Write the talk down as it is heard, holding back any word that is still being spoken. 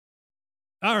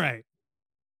All right.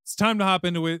 It's time to hop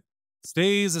into it.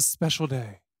 Today is a special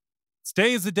day.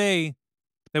 Today is the day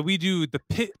that we do the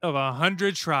pit of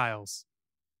 100 trials.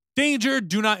 Danger,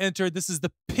 do not enter. This is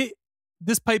the pit.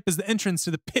 This pipe is the entrance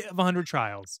to the pit of 100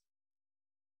 trials.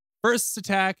 First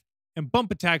attack and bump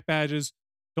attack badges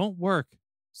don't work,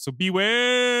 so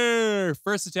beware.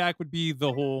 First attack would be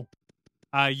the whole,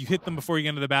 you hit them before you get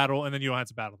into the battle, and then you don't have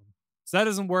to battle them. So that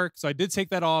doesn't work, so I did take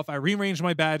that off. I rearranged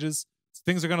my badges, so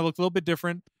things are going to look a little bit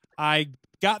different. I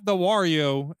got the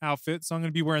Wario outfit, so I'm going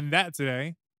to be wearing that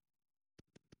today.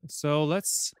 So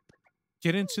let's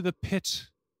get into the pit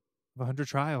of 100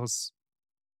 trials.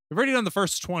 We've already done the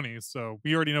first 20, so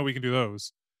we already know we can do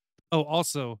those. Oh,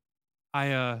 also,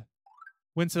 I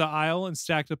went to the aisle and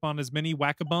stacked up on as many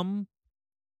whack-a-bum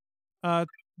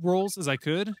rolls as I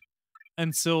could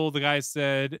until the guy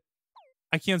said,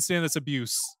 I can't stand this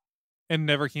abuse, and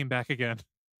never came back again.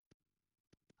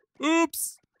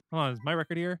 Oops! Hold on, is my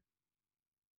record here?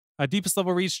 Deepest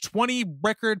level reached, 20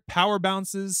 record power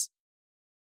bounces.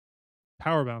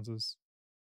 Power bounces.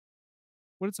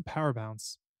 What is a power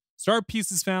bounce? Star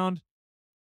pieces found.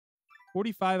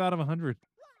 45 out of 100.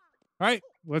 All right,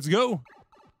 let's go.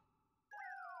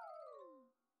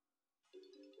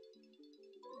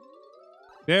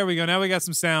 There we go. Now we got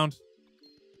some sound.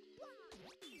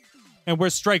 And we're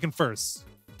striking first.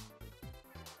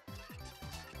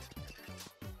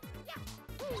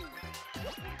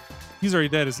 He's already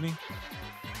dead, isn't he?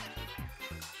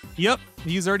 Yep,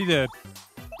 he's already dead.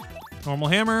 Normal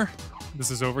hammer.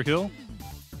 This is overkill.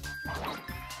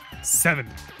 7.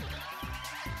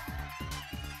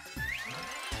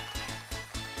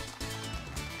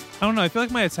 I don't know. I feel like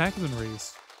my attack has been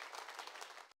raised.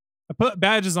 I put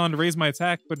badges on to raise my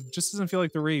attack, but it just doesn't feel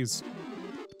like they're raised.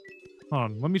 Hold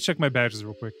on. Let me check my badges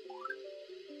real quick.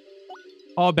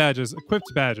 All badges.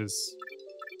 Equipped badges.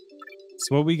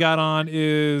 So what we got on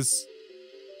is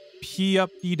P up,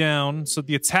 E down. So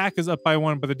the attack is up by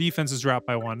 1, but the defense is dropped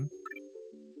by 1.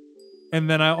 And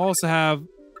then I also have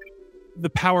the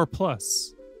power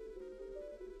plus.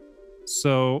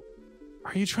 So,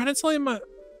 are you trying to tell him?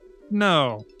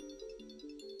 No.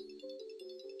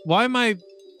 Why am I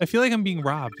feel like I'm being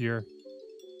robbed here.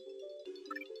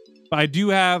 But I do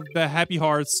have the happy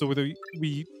hearts, so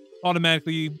we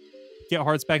automatically get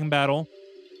hearts back in battle.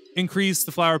 Increase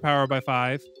the flower power by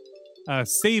 5.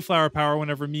 Save flower power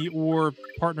whenever me or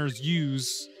partners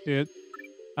use it.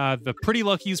 The pretty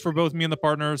luckies for both me and the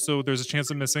partner, so there's a chance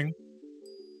of missing.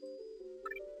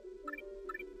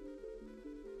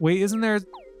 Wait, isn't there...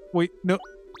 Wait, no.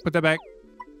 Put that back.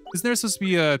 Isn't there supposed to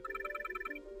be a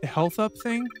health up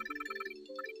thing?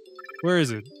 Where is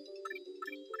it?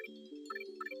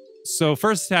 So,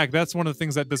 first attack, that's one of the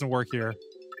things that doesn't work here.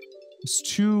 There's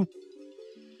 2...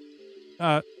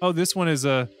 oh, this one is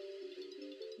a...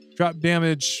 drop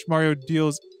damage Mario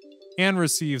deals and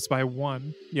receives by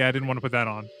 1. Yeah, I didn't want to put that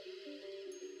on.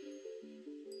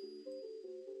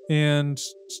 And...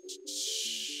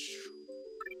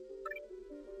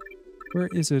 where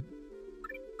is it?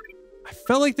 I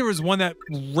felt like there was one that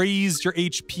raised your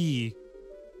HP.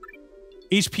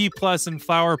 HP plus and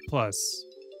flower plus.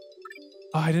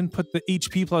 Oh, I didn't put the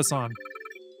HP plus on.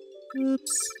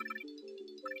 Oops.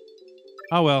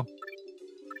 Oh well.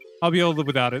 I'll be able to live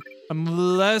without it.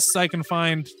 Unless I can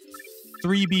find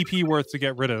 3 BP worth to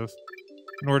get rid of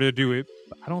in order to do it.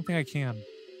 But I don't think I can.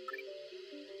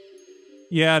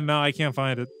 Yeah, no, I can't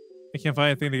find it. I can't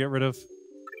find anything to get rid of.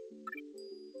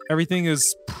 Everything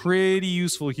is pretty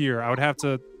useful here. I would have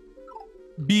to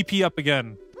BP up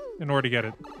again in order to get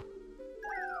it.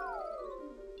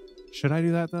 Should I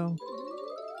do that, though?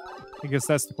 I guess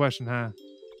that's the question, huh?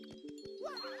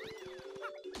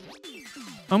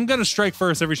 I'm gonna strike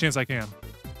first every chance I can.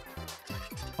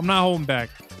 I'm not holding back.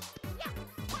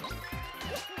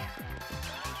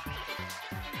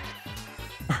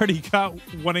 Already got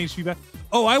 1 HP back.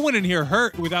 Oh, I went in here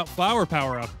hurt without flower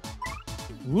power up.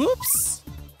 Whoops.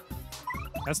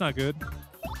 That's not good.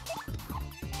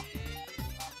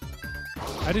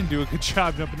 I didn't do a good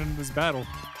job jumping into this battle.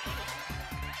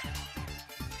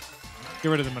 Get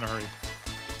rid of them in a hurry.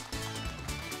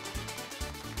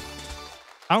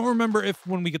 I don't remember if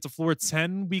when we get to floor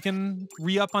 10, we can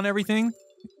re-up on everything.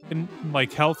 And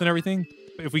like health and everything.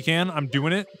 But if we can, I'm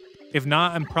doing it. If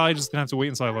not, I'm probably just gonna have to wait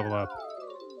until I level up.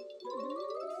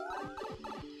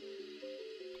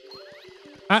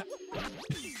 Ah.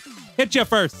 Hit you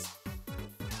first.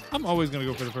 I'm always gonna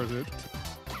go for the first hit.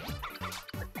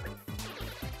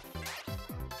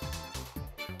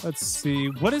 Let's see.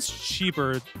 What is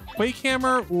cheaper? Quake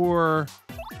Hammer or...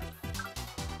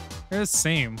 they're the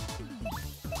same.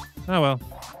 Oh well.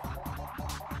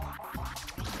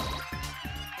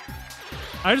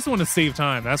 I just want to save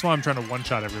time. That's why I'm trying to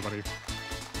one-shot everybody.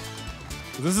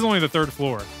 This is only the 3rd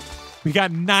floor. We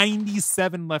got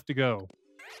 97 left to go.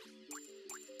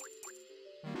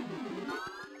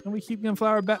 And we keep getting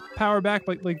power back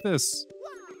like this.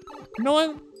 You know what?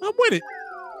 I'm with it.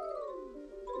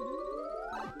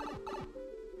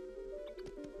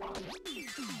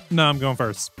 No, I'm going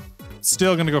first.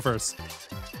 Still gonna go first.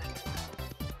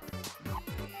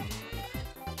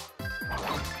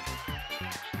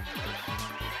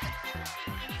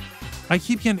 I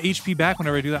keep getting HP back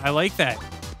whenever I do that. I like that.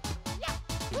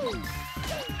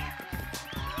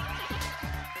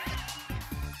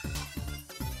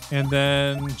 And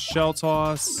then shell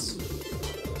toss.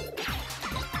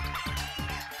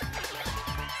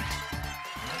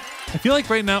 I feel like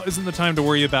right now isn't the time to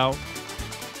worry about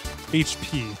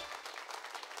HP. I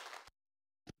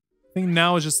think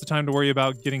now is just the time to worry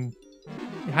about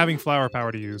having flower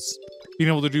power to use. Being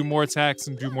able to do more attacks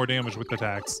and do more damage with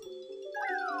attacks.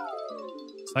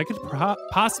 So I could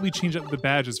possibly change up the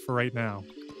badges for right now.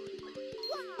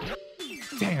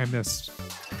 Dang, I missed.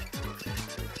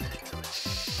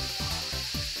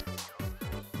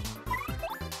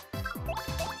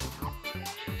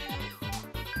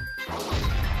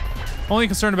 Only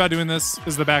concern about doing this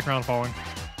is the background falling.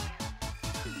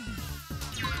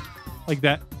 Like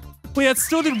that. Wait, that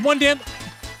still did 1 damage.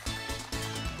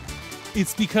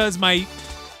 It's because my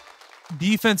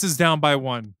defense is down by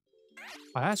 1.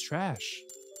 Oh, that's trash.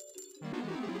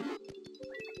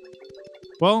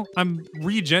 Well, I'm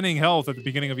regenning health at the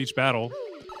beginning of each battle,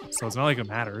 so it's not like it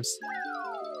matters.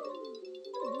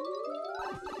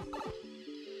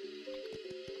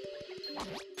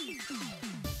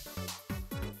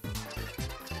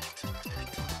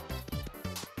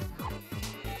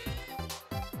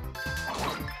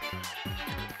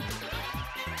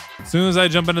 As soon as I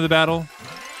jump into the battle,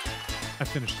 I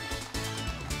finished it.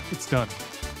 It's done.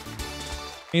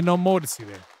 Ain't no more to see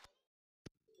there.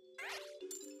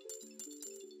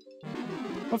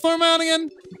 What floor am I on again?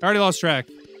 I already lost track.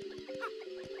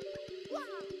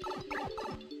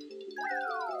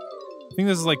 I think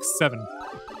this is like 7.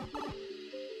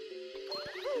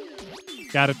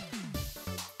 Got it.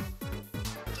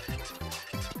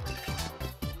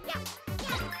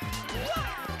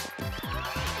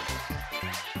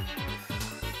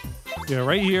 Yeah,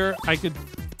 right here, I could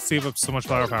save up so much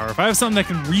flower power. If I have something that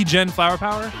can regen flower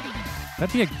power,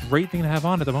 that'd be a great thing to have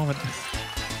on at the moment.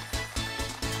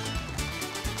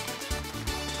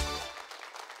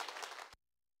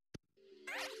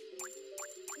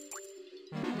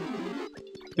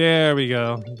 There we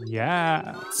go.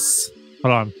 Yes.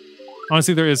 Hold on. I want to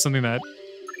see if there is something that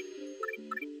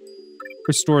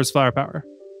restores flower power.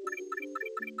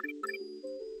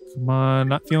 Come on,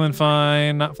 not feeling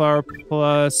fine. Not flower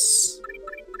plus.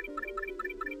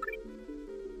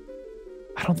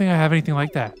 I don't think I have anything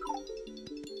like that.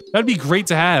 That'd be great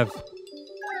to have.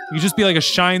 You could just be like a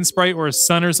shine sprite or a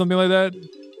sun or something like that.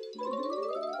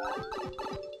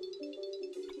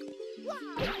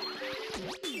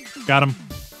 Got him.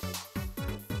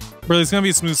 Really, it's gonna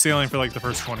be smooth sailing for like the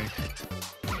first 20.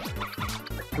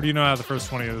 What do you know how the first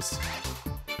 20 is?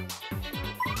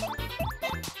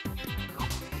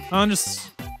 I'm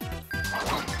just...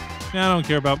 Yeah, I don't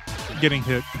care about getting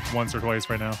hit once or twice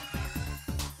right now.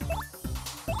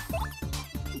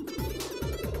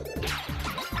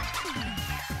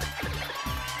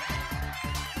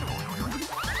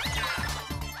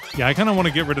 Yeah, I kind of want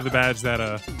to get rid of the badge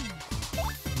that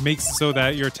makes so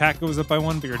that your attack goes up by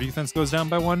 1, but your defense goes down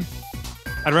by 1.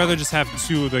 I'd rather just have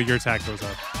 2 that your attack goes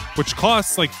up, which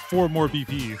costs like 4 more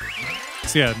BP.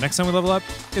 So yeah, next time we level up,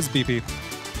 it's BP.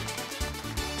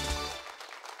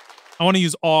 I want to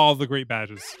use all the great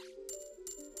badges.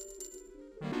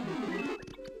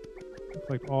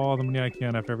 Like all the money I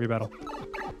can after every battle.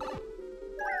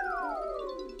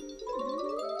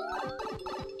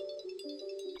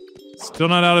 Still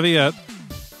not out of it yet.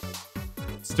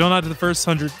 Still not to the first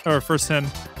 100 or first 10.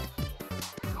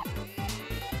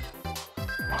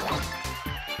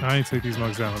 I need to take these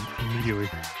mugs down immediately.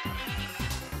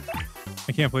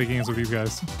 I can't play games with these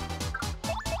guys.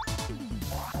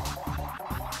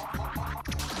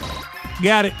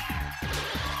 Got it.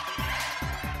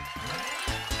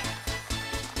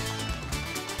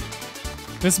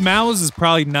 This mouse is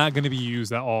probably not going to be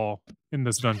used at all in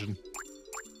this dungeon,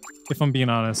 if I'm being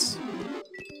honest.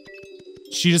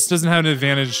 She just doesn't have an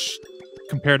advantage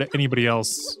compared to anybody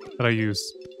else that I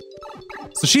use.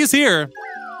 So she's here,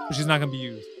 but she's not going to be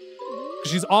used.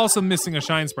 She's also missing a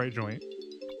Shine Sprite joint.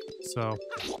 So.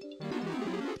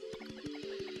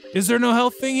 Is there no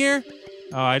health thing here?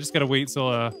 Oh, I just got to wait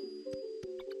till... Hold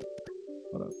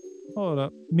up. Hold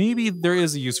up. Maybe there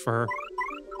is a use for her.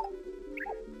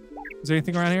 Is there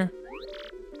anything around here?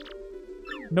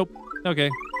 Nope. Okay.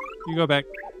 You go back.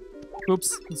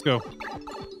 Oops. Let's go.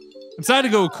 I'm decided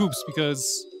to go with Koops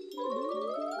because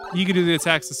you can do the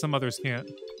attacks that some others can't.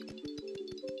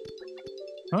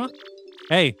 Huh?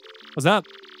 Hey, what's up?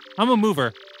 I'm a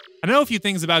mover. I know a few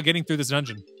things about getting through this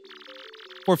dungeon.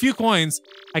 For a few coins,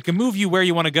 I can move you where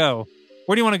you want to go.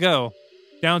 Where do you want to go?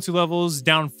 Down 2 levels,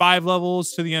 down 5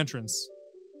 levels to the entrance.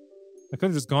 I could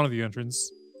have just gone to the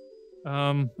entrance.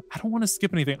 I don't want to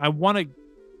skip anything. I want to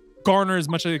garner as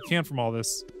much as I can from all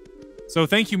this. So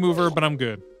thank you, mover, but I'm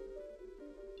good.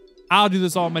 I'll do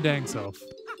this all my dang self.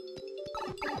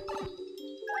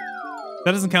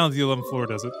 That doesn't count as the 11th floor,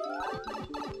 does it?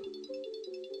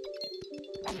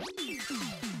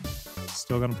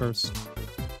 Still got him first.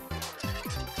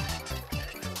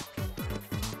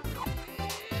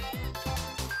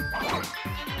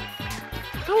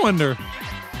 I wonder.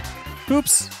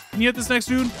 Oops. Can you hit this next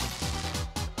dude?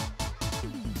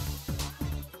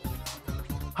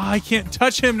 Oh, I can't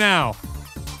touch him now.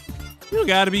 You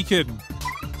gotta be kidding.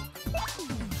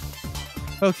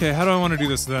 Okay, how do I want to do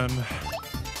this then?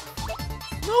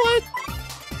 You know what?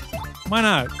 Why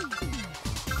not?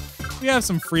 We have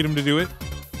some freedom to do it.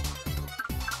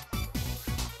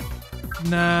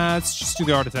 Nah, let's just do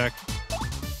the art attack.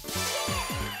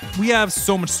 We have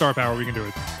so much star power, we can do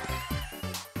it.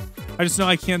 I just know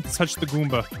I can't touch the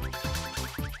Goomba.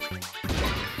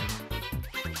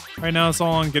 Right now, it's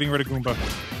all on getting rid of Goomba.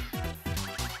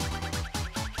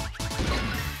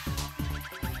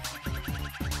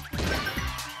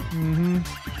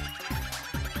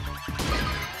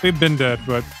 They've been dead,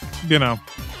 but, you know,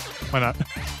 why not?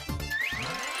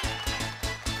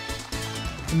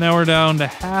 And now we're down to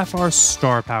half our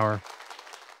star power.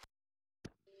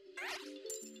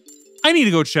 I need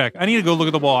to go check. I need to go look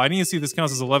at the wall. I need to see if this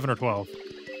counts as 11 or 12.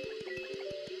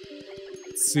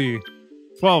 Let's see.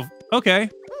 12. Okay.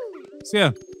 So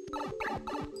yeah.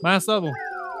 Last level.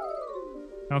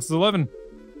 Counts as 11.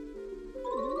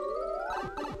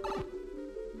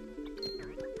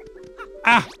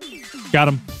 Ah! Got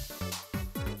him.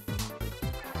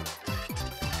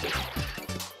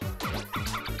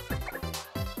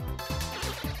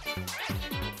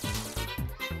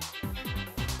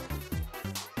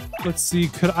 Let's see,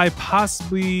 could I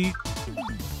possibly...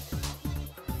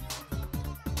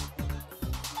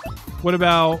 What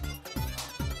about...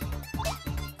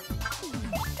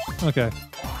 Okay.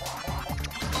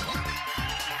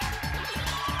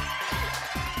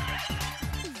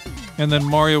 And then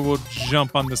Mario will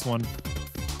jump on this one.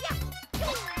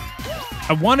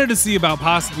 I wanted to see about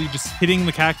possibly just hitting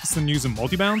the cactus and using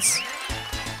multi-bounce.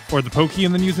 Or the Pokey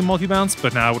and then using multi-bounce,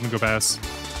 but nah, I wouldn't go past.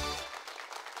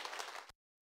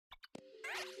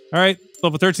 Alright,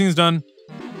 level 13 is done.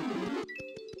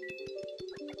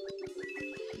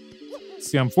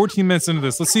 See, I'm 14 minutes into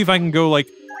this. Let's see if I can go, like,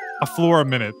 a floor a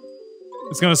minute.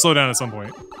 It's gonna slow down at some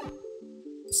point.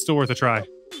 It's still worth a try.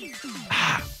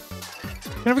 Ah.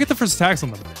 I never get the first attacks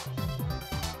on them.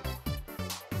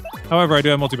 However, I do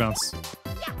have multi-bounce.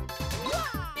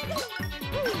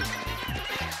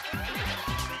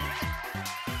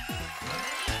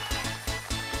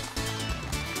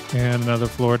 And another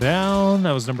floor down.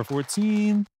 That was number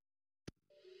 14.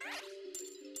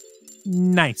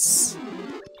 Nice.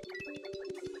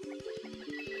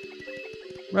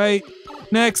 Right.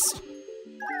 Next.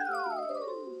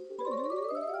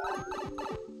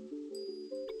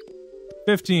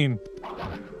 $15.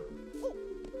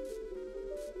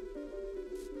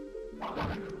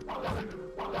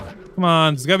 Come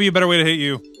on, there's gotta be a better way to hit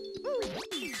you.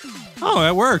 Oh,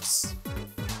 that works.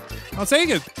 I'll take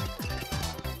it.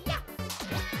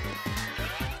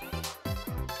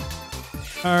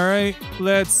 Alright,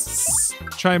 let's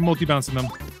try multi-bouncing them.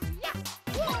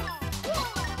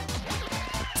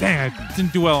 Dang, I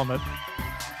didn't do well on that.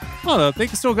 Oh, they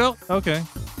can still go? Okay,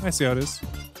 I see how it is.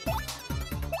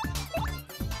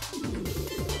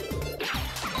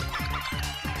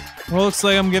 Well, looks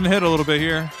like I'm getting hit a little bit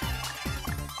here.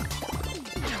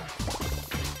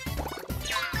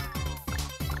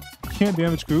 Can't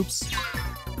damage Koops.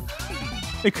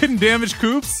 They couldn't damage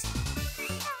Koops?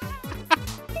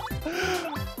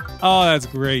 Oh, that's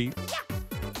great.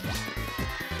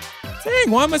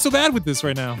 Dang, why am I so bad with this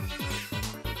right now?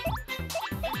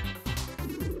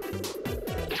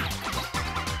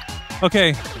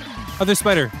 Okay, other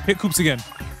spider, hit Koops again.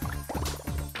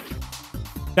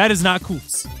 That is not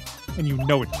Koops, and you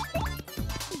know it.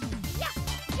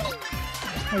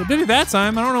 I did it that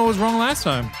time. I don't know what was wrong last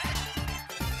time.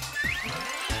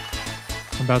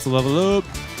 I'm about to level up.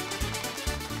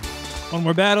 One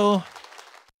more battle.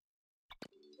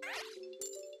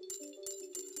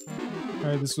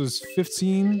 Alright, this was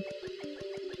 15.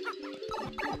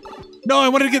 No, I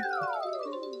wanted to get...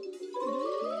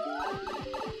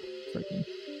 Freaking.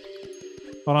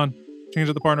 Hold on. Change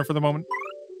to the partner for the moment.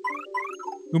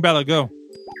 Goombella, go.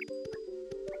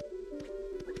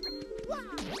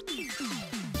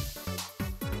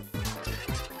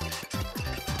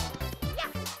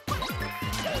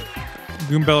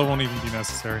 Goombella won't even be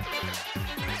necessary.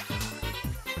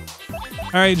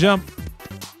 Alright, jump.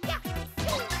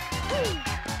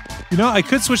 You know, I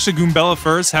could switch to Goombella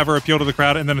first, have her appeal to the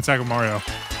crowd, and then attack with Mario.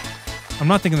 I'm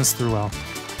not thinking this through well.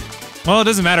 Well, it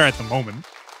doesn't matter at the moment.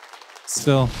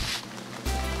 Still.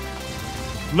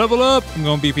 Level up! I'm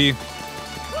going BP.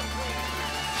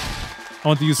 I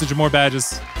want the usage of more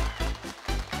badges.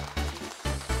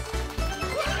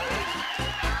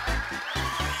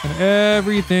 And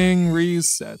everything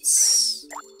resets.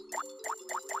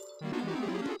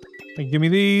 Give me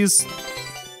these.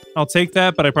 I'll take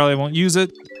that, but I probably won't use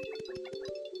it.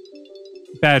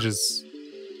 Badges.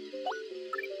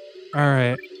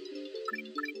 Alright.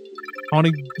 I want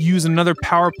to use another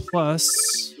Power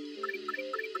Plus.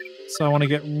 So I want to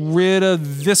get rid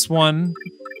of this one.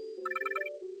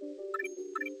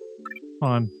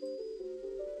 Hold on.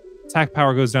 Attack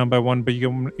power goes down by 1, but you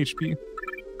get 1 HP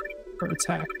for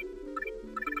attack.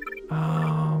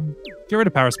 Get rid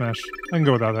of Power Smash. I can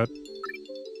go without that.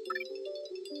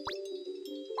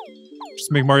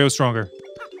 Just make Mario stronger.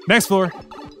 Next floor.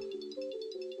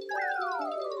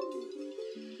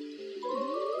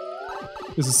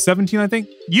 This is 17, I think.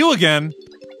 You again.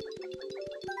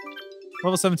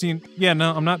 Level 17. Yeah,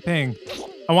 no, I'm not paying.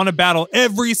 I want to battle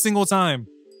every single time.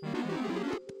 I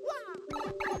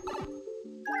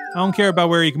don't care about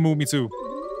where you can move me to.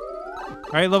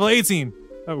 Alright, level 18.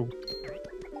 Oh.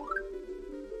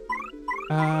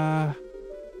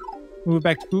 Move it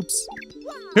back to Poops.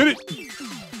 Hit it!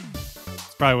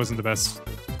 This probably wasn't the best.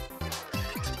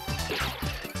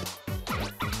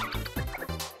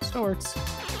 Still works.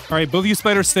 Alright, both of you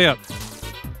spiders stay up.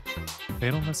 They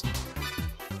don't listen.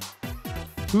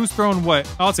 Who's throwing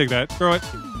what? I'll take that. Throw it.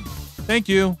 Thank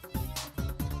you.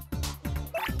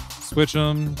 Switch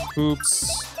them.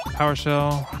 Poops. Power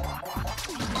Shell.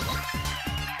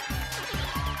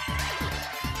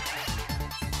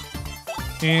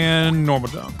 And normal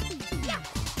jump.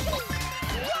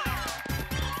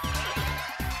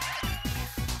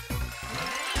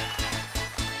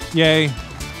 Yay.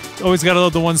 Always gotta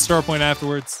load the 1 star point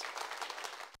afterwards.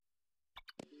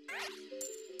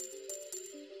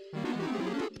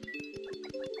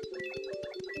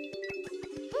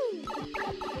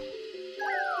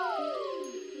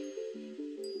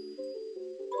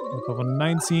 Level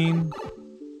 19.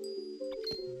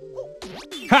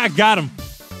 Ha! Got him!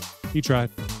 He tried.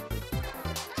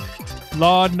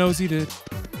 Lord knows he did.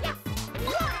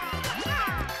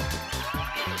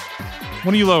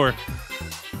 One of you lower.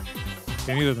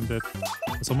 Okay, neither of them did.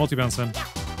 So multi-bounce then.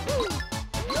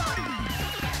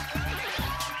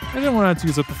 I didn't want to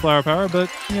use up the flower power, but,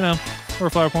 you know, or a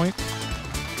flower point.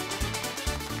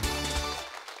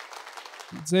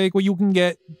 Take what you can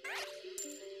get.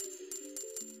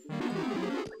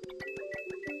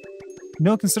 You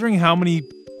know, considering how many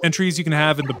entries you can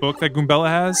have in the book that Goombella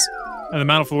has, and the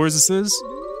amount of floors this is,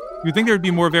 you'd think there'd be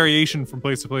more variation from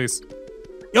place to place.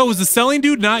 Yo, is the selling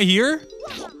dude not here?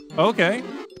 Okay.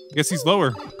 I guess he's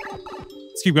lower.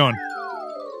 Let's keep going.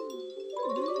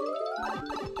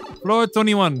 Floor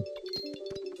 21.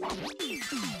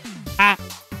 Ah!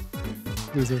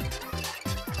 Loser.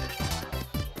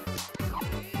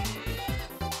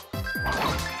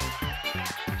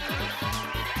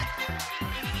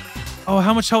 Oh,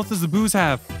 how much health does the booze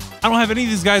have? I don't have any of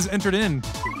these guys entered in.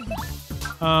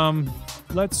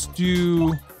 Let's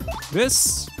do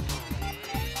this.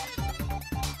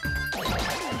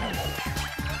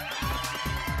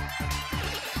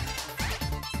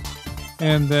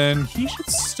 And then he should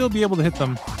still be able to hit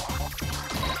them.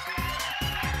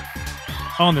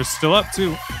 Oh, and they're still up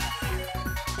too.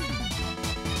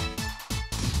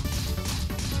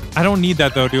 I don't need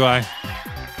that though, do I?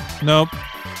 Nope.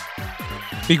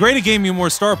 Be great to gain me more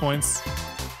star points.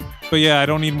 But yeah, I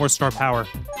don't need more star power.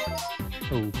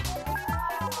 Oh.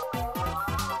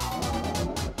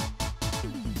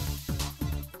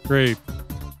 Great.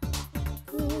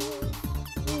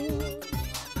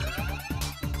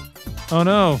 Oh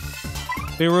no.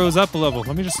 They rose up a level.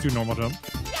 Let me just do normal jump.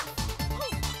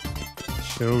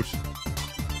 Shoot.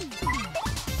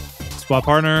 Swap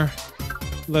partner.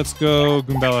 Let's go,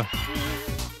 Goombella.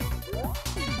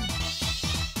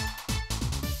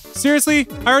 Seriously?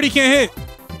 I already can't hit.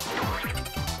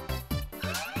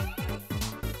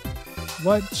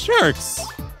 What jerks?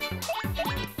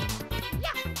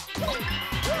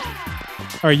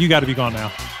 Alright, you gotta be gone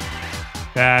now.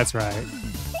 That's right.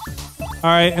 All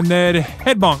right, and then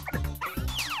head bonk.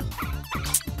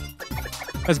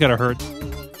 That's gotta hurt.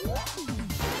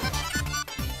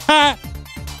 Ha!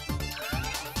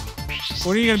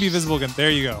 When are you gonna be visible again?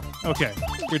 There you go. Okay,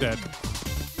 you're dead.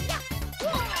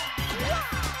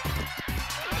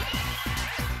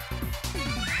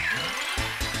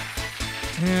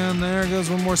 And there goes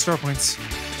one more star points.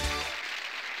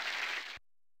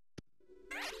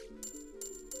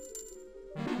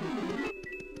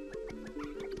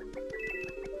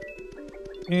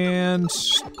 And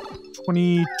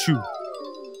 22.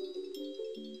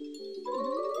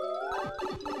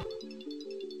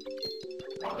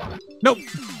 Nope.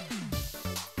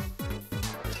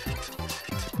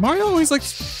 Mario always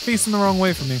likes facing the wrong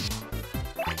way for me.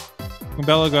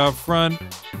 Bella go up front.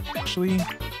 Actually.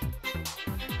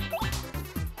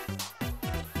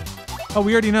 Oh,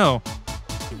 we already know.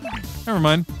 Never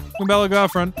mind. Bella go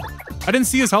out front. I didn't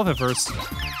see his health at first.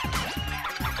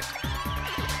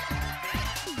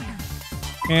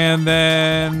 And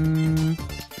then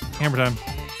hammer time.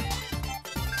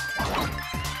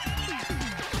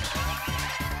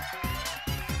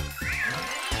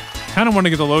 Kind of want to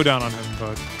get the lowdown on him,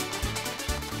 but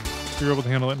you're able to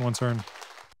handle it in one turn.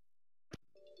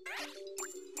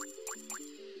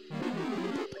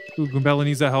 Ooh, Goombella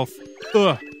needs that health.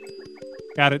 Ugh.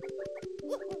 Got it.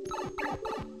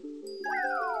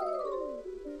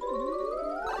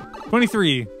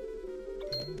 $23.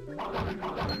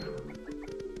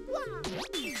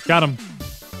 Got him.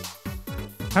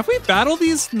 Have we battled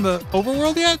these in the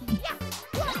overworld yet?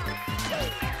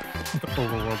 The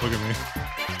overworld, look at me.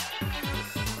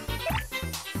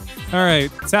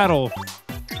 Alright, saddle.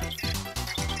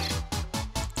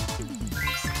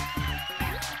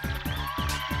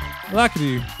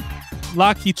 Lakitu.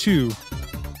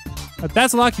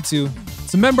 That's Lakitu.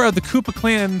 It's a member of the Koopa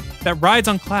clan that rides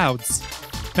on clouds.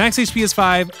 Max HP is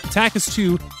 5, attack is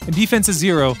 2, and defense is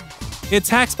 0. It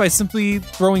attacks by simply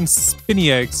throwing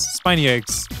spiny eggs.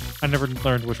 I never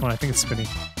learned which one. I think it's spinny.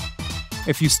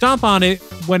 If you stomp on it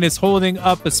when it's holding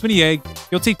up a spinny egg,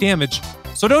 you'll take damage.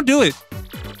 So don't do it.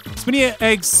 Spinny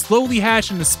eggs slowly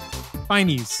hatch into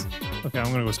spinies. Okay,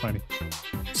 I'm gonna go spiny.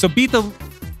 So beat the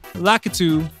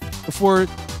Lakitu before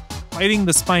fighting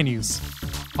the spinies.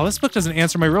 Oh, this book doesn't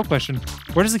answer my real question.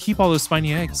 Where does it keep all those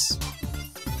spiny eggs?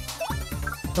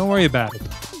 Don't worry about it.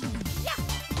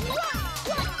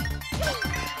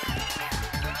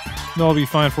 They'll be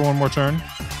fine for one more turn.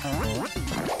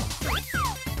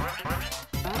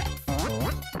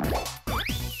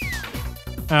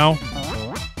 Ow.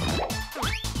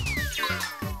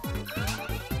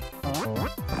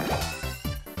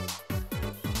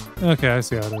 Okay, I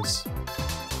see how it is.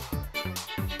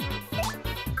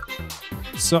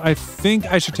 So I think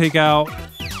I should take out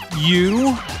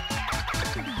you,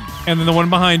 and then the one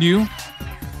behind you,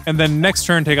 and then next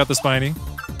turn take out the spiny,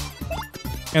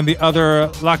 and the other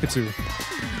Lakitu.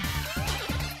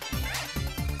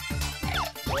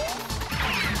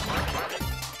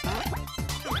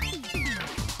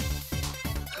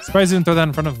 Surprised he didn't throw that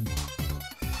in front of him.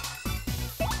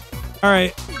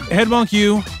 Alright, head bonk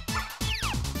you.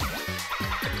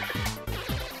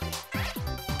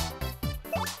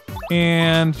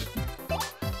 And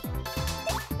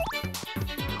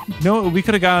no, we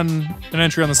could have gotten an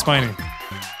entry on the spiny.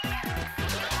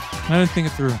 I didn't think it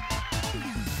through.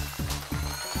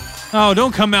 Oh,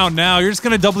 don't come out now. You're just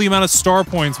going to double the amount of star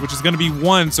points, which is going to be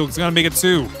 1, so it's going to make it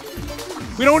 2.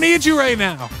 We don't need you right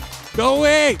now. Go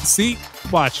away. See?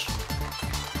 Watch.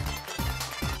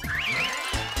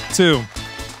 2.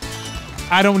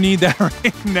 I don't need that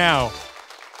right now.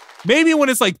 Maybe when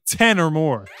it's like 10 or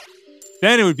more.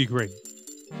 Then it would be great.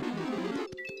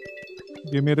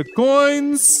 Give me the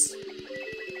coins.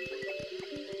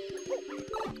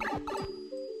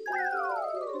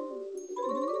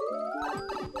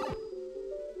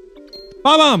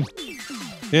 Bomb!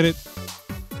 Hit it.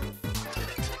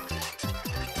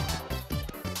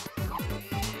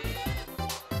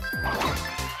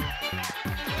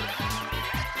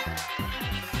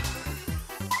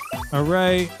 All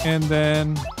right, and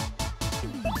then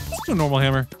let's do a normal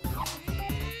hammer.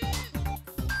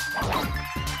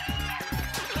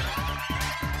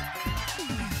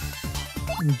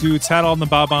 Do tattle on the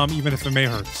Bob-omb even if it may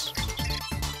hurt.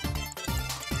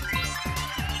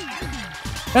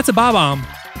 That's a Bob-omb.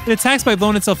 It attacks by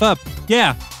blowing itself up.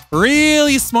 Yeah,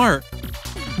 really smart.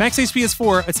 Max HP is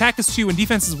 4, attack is 2, and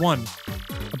defense is 1.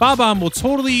 A Bob-omb will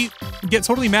get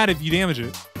totally mad if you damage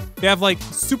it. They have like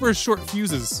super short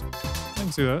fuses. I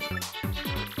can see that.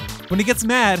 When it gets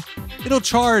mad, it'll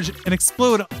charge and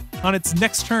explode on its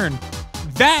next turn.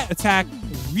 That attack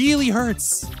really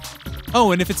hurts.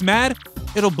 Oh, and if it's mad,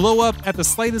 it'll blow up at the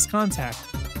slightest contact.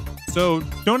 So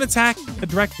don't attack it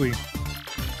directly.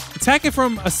 Attack it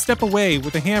from a step away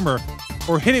with a hammer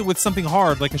or hit it with something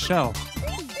hard like a shell.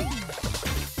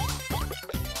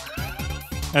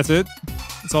 That's it.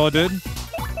 That's all it did.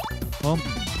 Well,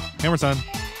 hammer time.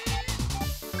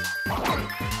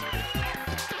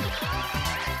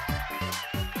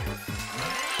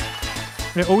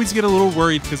 I always get a little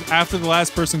worried because after the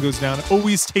last person goes down, it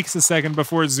always takes a second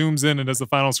before it zooms in and does the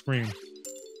final screen.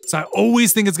 So I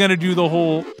always think it's going to do the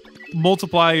whole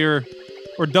multiply or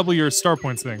double your star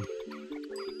points thing.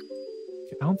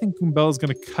 Okay, I don't think Goombella's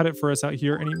going to cut it for us out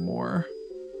here anymore.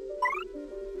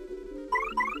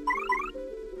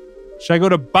 Should I go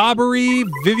to Bobbery,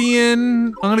 Vivian?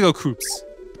 I'm going to go Koops.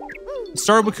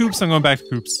 Started with Koops, I'm going back to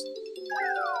Koops.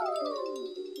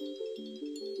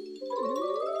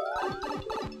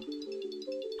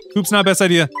 Koops, not best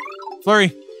idea.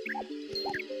 Flurry.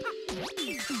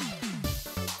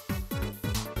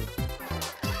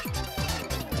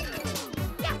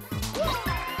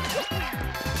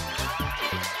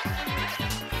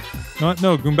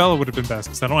 No, Goombella would have been best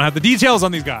because I don't have the details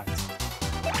on these guys.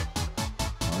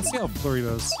 Let's see how Flurry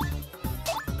does.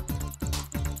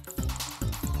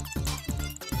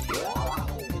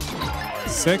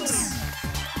 Six.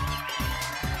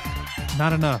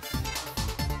 Not enough.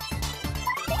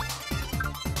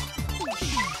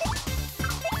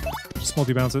 Just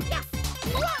multi-bounce it.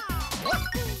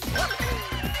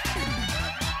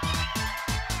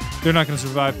 They're not going to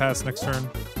survive past next turn.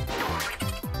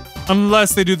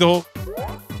 Unless they do the whole...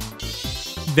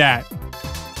 That.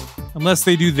 Unless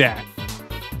they do that.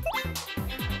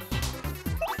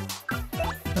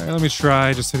 Alright, let me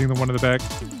try just hitting the one in the back.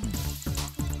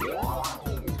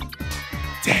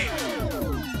 Dang.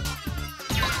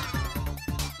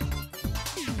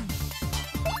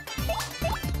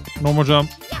 Normal jump.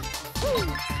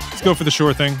 Let's go for the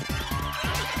sure thing.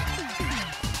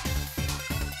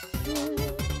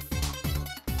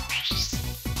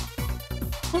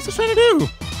 What's it trying to do?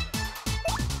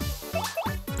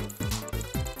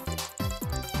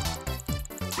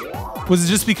 Was it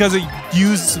just because it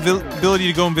used its ability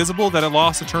to go invisible that it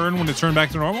lost a turn when it turned back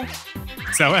to normal?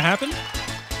 Is that what happened?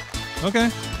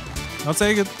 Okay. I'll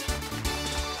take it.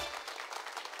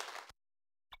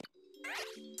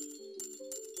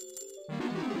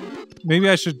 Maybe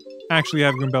I should actually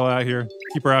have Goombella out here.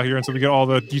 Keep her out here until we get all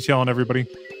the detail on everybody.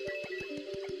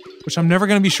 Which I'm never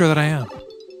going to be sure that I am.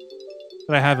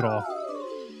 That I have it all.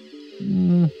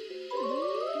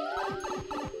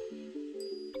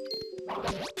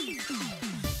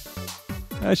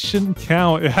 That shouldn't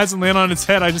count. It hasn't landed on its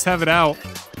head. I just have it out.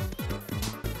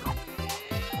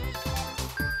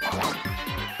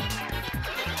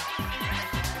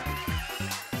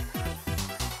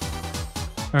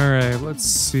 Alright, let's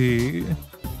see.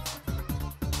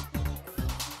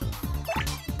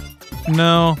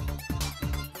 No.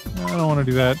 I don't want to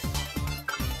do that.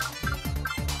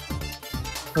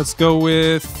 Let's go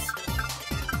with...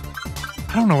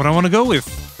 I don't know what I want to go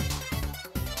with.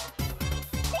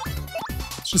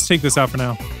 Let's just take this out for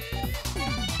now.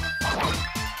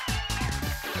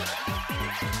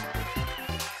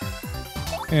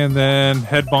 And then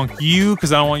head bonk you,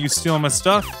 because I don't want you stealing my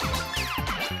stuff.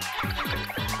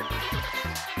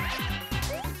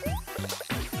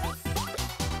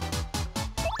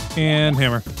 And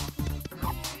hammer.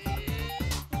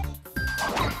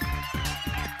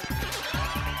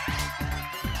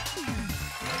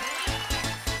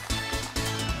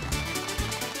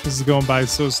 This is going by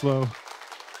so slow.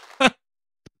 I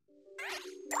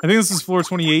think this is floor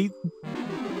 28.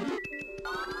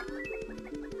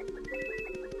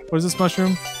 What is this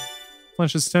mushroom?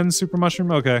 Flinches 10 super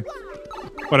mushroom? Okay.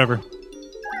 Whatever.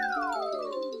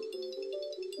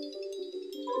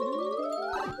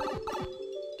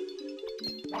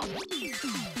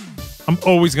 I'm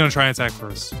always going to try and attack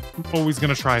first. I'm always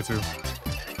going to try to.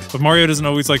 But Mario doesn't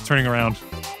always like turning around.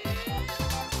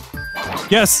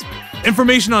 Yes!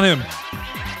 Information on him!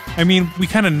 I mean, we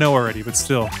kind of know already, but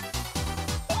still.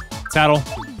 Tattle.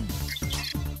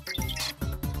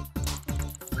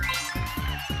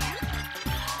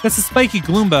 That's a spiky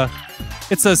Goomba.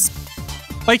 It's a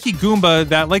spiky Goomba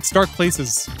that likes dark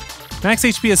places. Max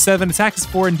HP is 7, attack is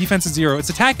 4, and defense is 0. Its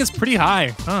attack is pretty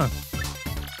high, huh?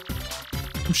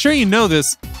 I'm sure you know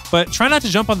this, but try not to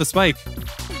jump on the spike.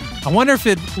 I wonder if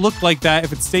it looked like that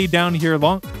if it stayed down here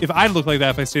long... If I'd look like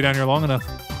that if I stayed down here long enough.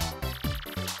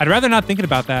 I'd rather not thinking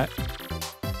about that.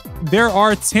 There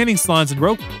are tanning salons in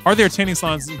rope... Are there tanning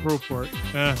salons in Rogueport?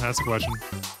 That's a question.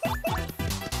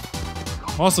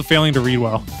 I'm also failing to read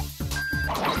well.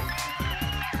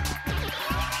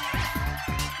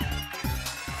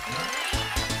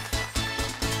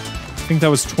 think that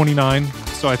was 29.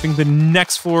 So I think the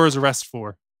next floor is a rest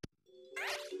floor.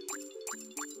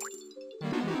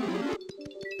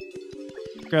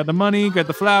 Grab the money, grab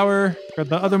the flower, grab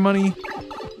the other money.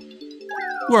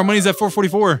 Ooh, our money's at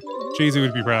 444. Jay-Z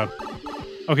would be proud.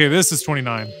 Okay, this is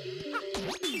 29.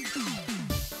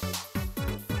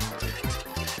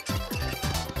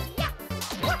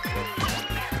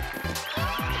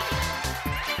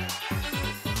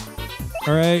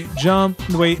 All right, jump.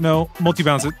 Wait, no,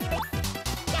 multi-bounce it.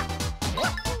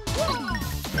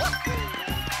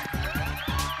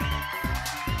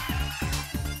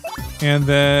 And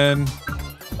then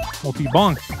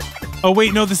multi-bonk. Oh,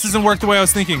 wait, no, this doesn't work the way I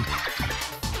was thinking.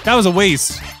 That was a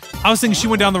waste. I was thinking she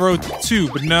went down the road too,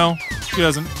 but no, she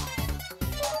doesn't.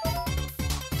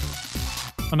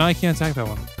 Oh, now I can't attack that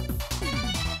one.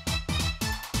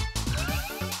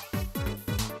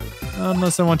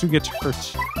 Unless I want to get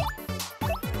hurt.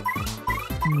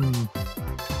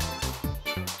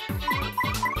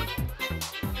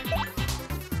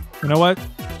 You know what?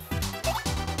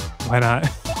 Why not?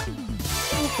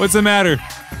 What's the matter?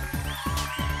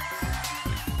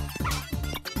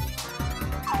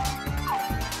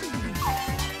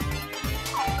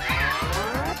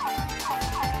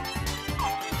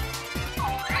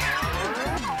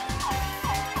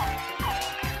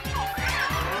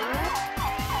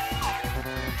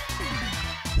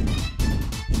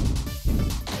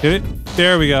 Did it?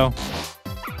 There we go.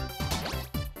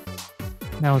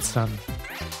 Now it's done.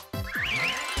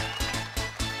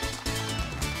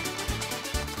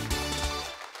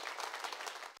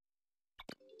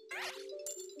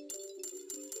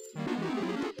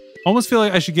 Almost feel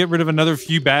like I should get rid of another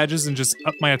few badges and just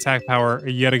up my attack power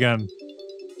yet again.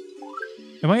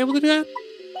 Am I able to do that?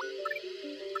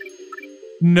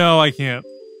 No, I can't.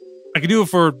 I can do it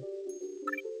for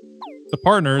the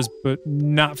partners, but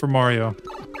not for Mario.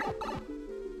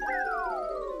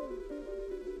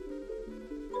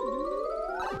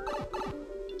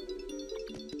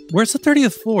 Where's the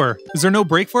 30th floor? Is there no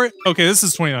break for it? Okay, this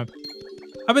is 29.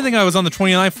 I've been thinking I was on the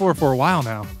 29th floor for a while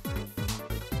now.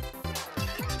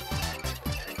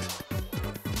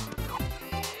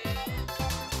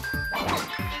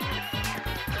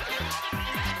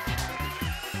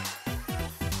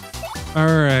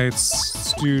 Alright,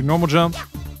 let's do normal jump.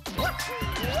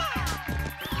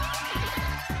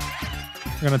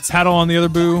 We're gonna tattle on the other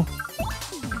boo.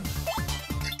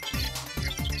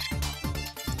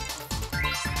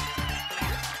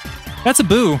 That's a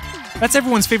boo. That's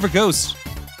everyone's favorite ghost.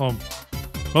 Well,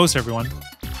 most everyone.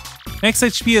 Max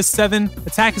HP is 7,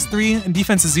 attack is 3, and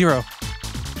defense is 0.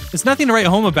 There's nothing to write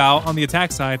home about on the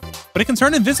attack side, but it can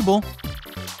turn invisible.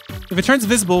 If it turns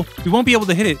invisible, we won't be able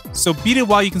to hit it, so beat it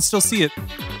while you can still see it.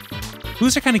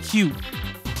 Boos are kind of cute,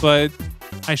 but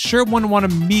I sure wouldn't want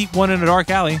to meet one in a dark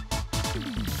alley.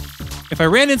 If I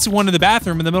ran into one in the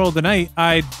bathroom in the middle of the night,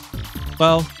 I'd...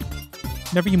 well,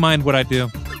 never you mind what I'd do.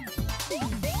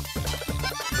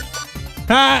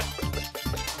 Ha!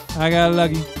 I got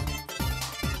lucky.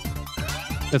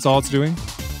 That's all it's doing?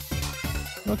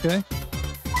 Okay.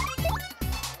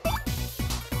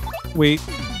 Wait.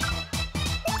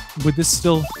 Would this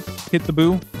still hit the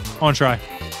boo? On try.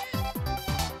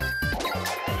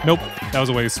 Nope. That was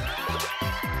a waste.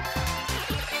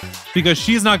 Because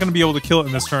she's not going to be able to kill it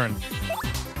in this turn.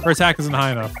 Her attack isn't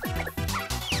high enough.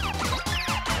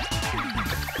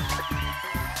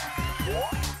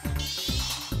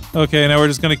 Okay, now we're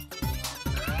just going to...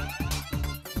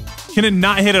 Can it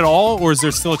not hit at all, or is there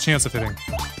still a chance of hitting?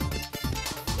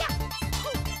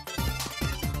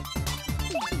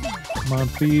 Come on,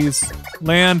 please.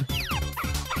 Land.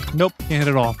 Nope, can't hit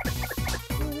at all.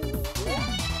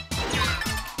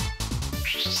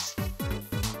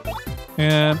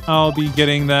 And I'll be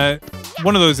getting that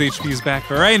one of those HPs back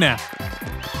right now.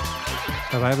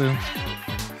 Bye-bye, Boo.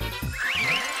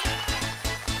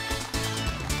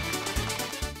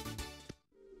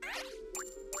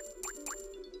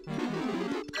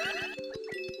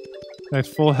 That's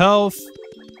full health.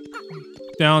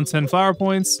 Down 10 flower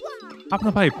points. Hop in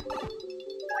the pipe.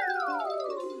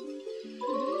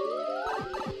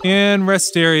 And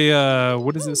rest area.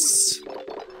 What is this?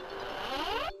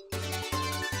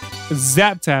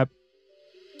 Zap tap.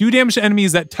 Do damage to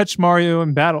enemies that touch Mario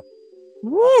in battle.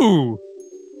 Woo!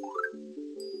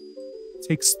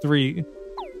 Takes 3.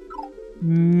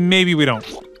 Maybe we don't.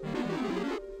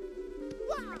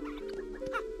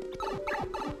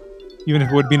 Even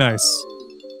if it would be nice.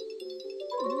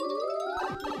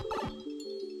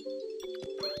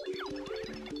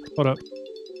 Hold up.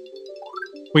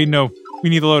 Wait, no. We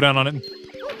need the lowdown on it.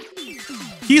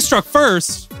 He struck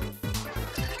first.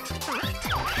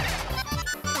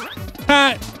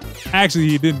 Ha! Actually,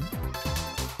 he didn't.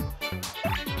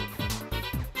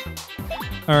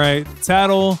 All right,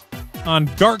 Tattle on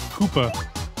Dark Koopa.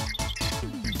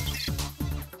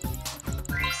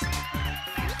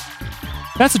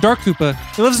 That's a Dark Koopa.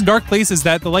 It lives in dark places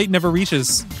that the light never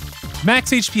reaches.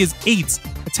 Max HP is 8,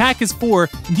 attack is 4,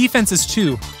 and defense is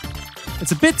 2.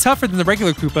 It's a bit tougher than the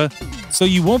regular Koopa, so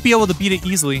you won't be able to beat it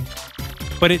easily.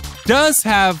 But it does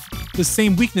have the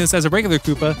same weakness as a regular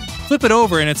Koopa. Flip it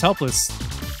over and it's helpless.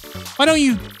 Why do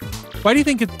you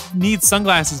think it needs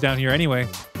sunglasses down here anyway?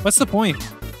 What's the point?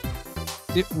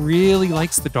 It really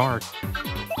likes the dark.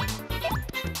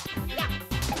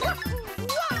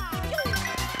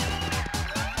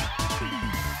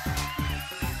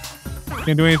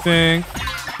 Can't do anything.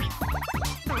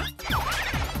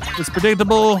 It's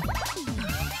predictable.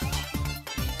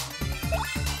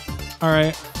 All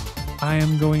right. I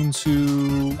am going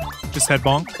to just head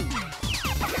bonk.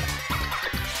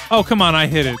 Oh, come on. I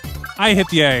hit it. I hit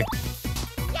the A.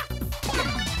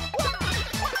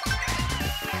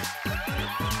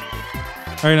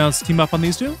 All right, now let's team up on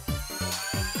these two.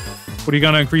 What are you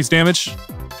going to increase damage?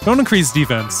 Don't increase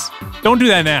defense. Don't do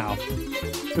that now.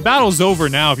 The battle's over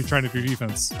now if you're trying to do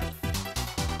defense.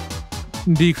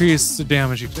 Decrease the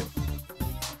damage you take.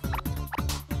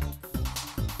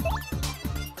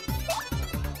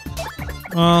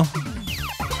 Well,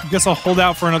 I guess I'll hold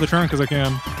out for another turn because I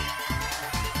can.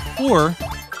 Or...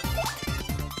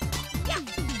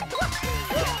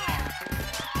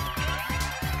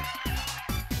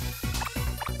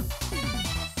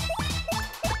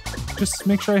 just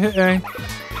make sure I hit A.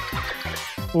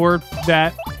 Or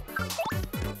that.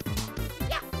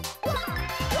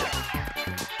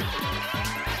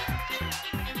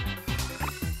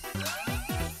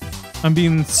 I'm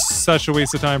being such a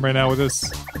waste of time right now with this.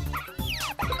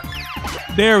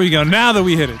 There we go. Now that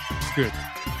we hit it. It's good.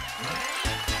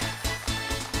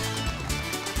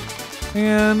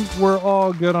 And we're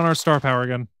all good on our star power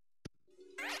again.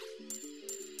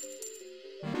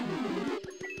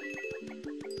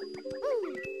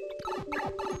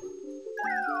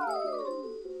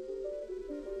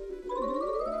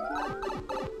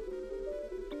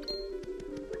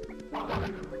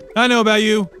 I know about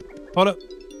you. Hold up.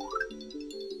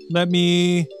 Let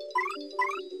me...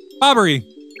 Bobbery.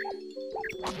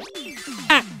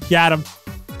 Ah, got him.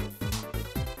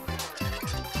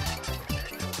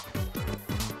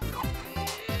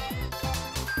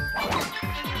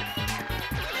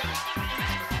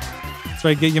 That's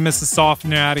right, get you Mrs.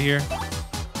 Softener out of here.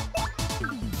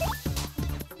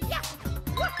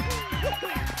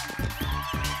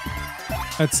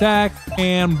 Attack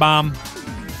and bomb.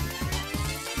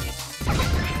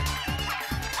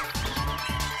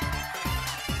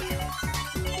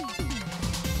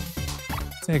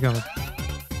 Take him.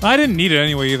 I didn't need it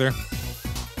anyway either.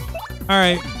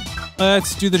 Alright,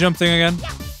 let's do the jump thing again.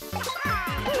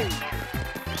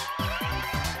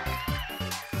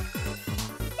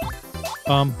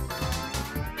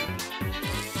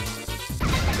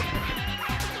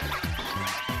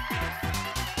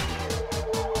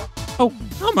 Oh,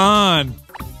 come on.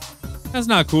 That's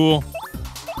not cool.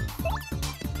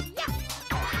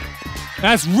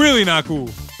 That's really not cool.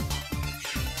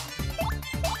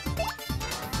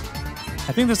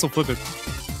 I think this will flip it.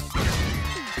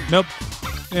 Nope.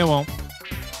 It won't.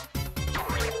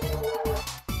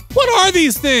 What are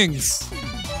these things?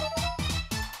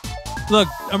 Look,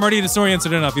 I'm already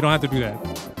disoriented enough. You don't have to do that.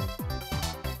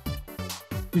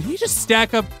 Did he just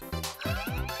stack up?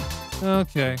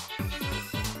 Okay.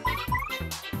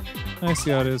 I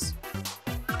see how it is.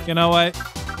 You know what?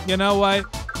 You know what?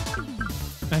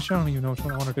 Actually, I don't even know which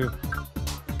one I want to do.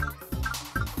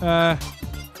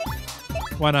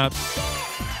 Why not?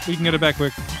 We can get it back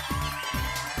quick.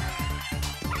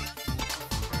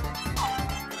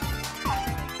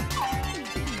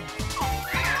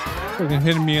 Fucking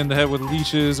hitting me in the head with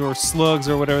leeches or slugs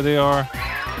or whatever they are.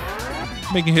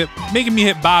 Making me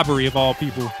hit Bobbery of all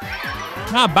people.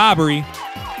 Not Bobbery.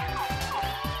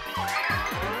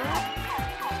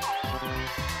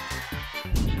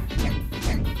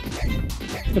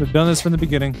 Could have done this from the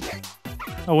beginning.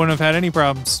 I wouldn't have had any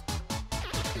problems.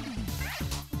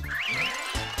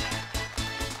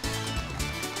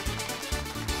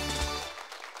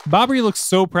 Bobbery looks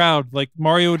so proud, like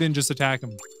Mario didn't just attack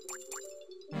him.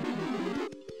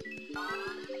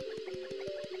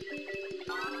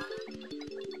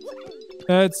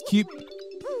 Let's keep...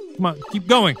 Come on, keep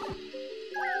going.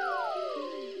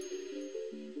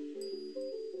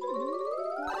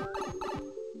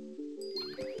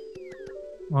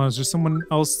 Oh, is there someone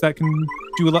else that can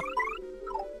do a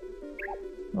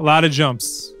lot of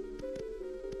jumps?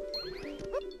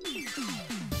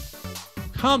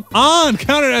 Come on!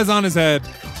 Count it as on his head.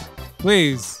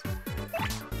 Please.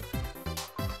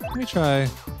 me try.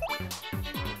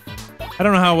 I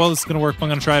don't know how well this is going to work, but I'm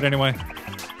going to try it anyway.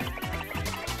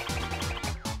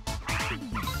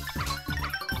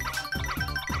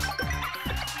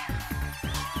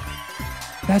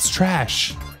 That's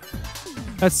trash.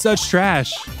 That's such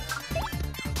trash.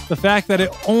 The fact that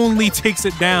it only takes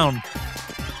it down.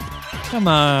 Come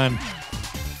on.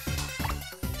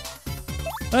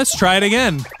 Let's try it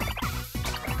again.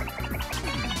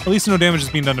 At least no damage is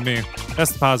being done to me.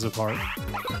 That's the positive part.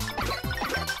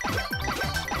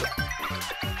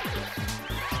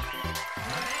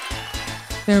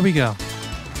 There we go.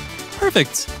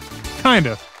 Perfect. Kind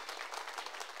of.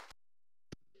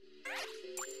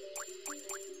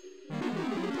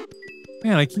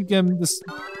 Man, I keep getting this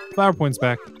flower points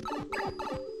back.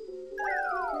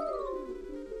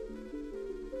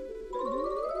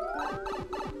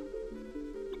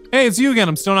 Hey, it's you again.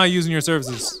 I'm still not using your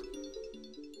services.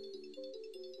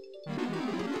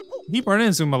 I keep running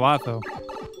into him a lot, though.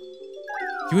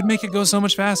 You would make it go so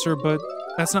much faster, but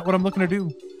that's not what I'm looking to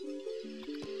do.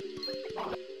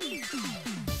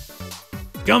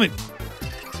 Gummit!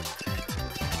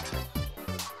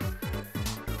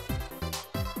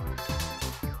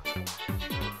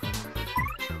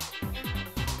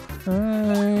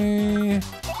 I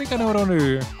think I know what I want to do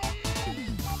here.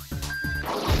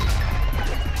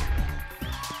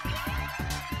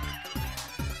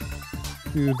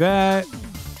 Do that.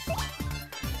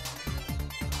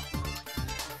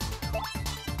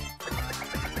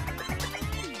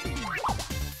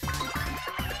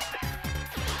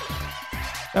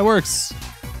 That works.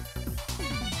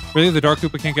 Really? The Dark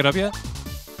Koopa can't get up yet?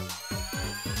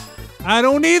 I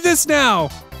don't need this now!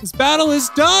 This battle is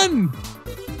done!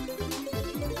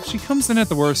 She comes in at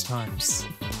the worst times.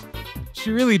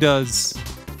 She really does.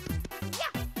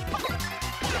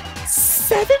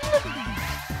 7?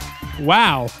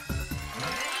 Wow.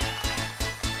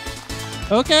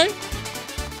 Okay. It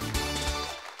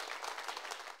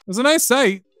was a nice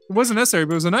sight. It wasn't necessary,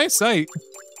 but it was a nice sight.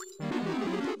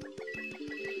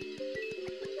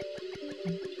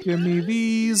 Give me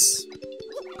these.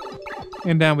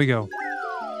 And down we go.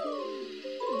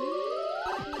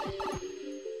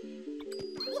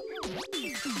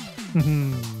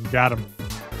 Got him.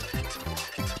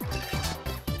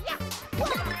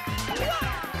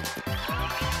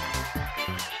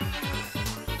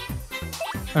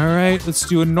 All right, let's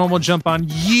do a normal jump on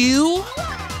you.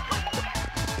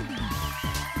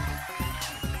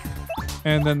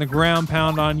 And then the ground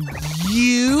pound on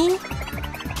you.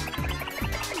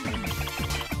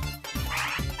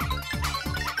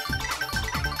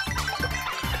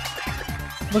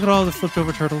 Look at all the flipped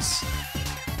over turtles.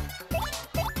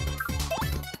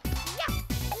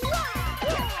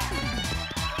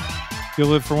 You'll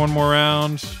live for one more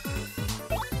round.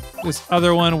 This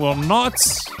other one will not.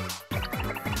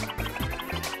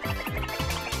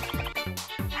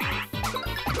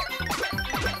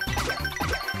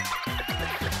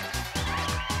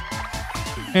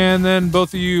 And then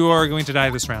both of you are going to die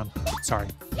this round. Sorry.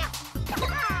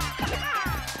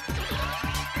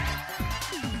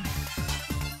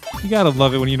 You gotta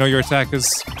love it when you know your attack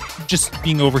is just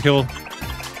being overkill.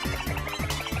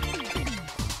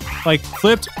 Like,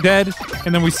 flipped, dead,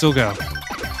 and then we still go.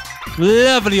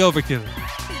 Lovely overkill.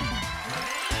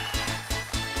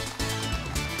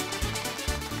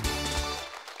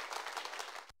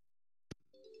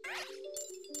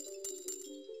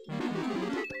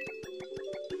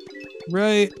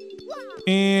 Right.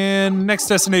 And next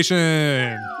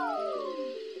destination.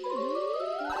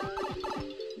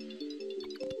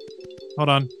 Hold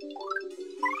on.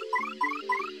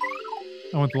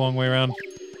 I went the long way around.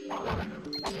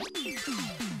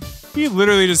 He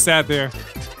literally just sat there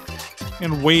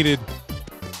and waited.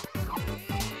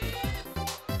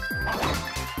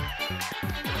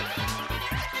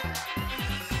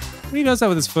 When he does that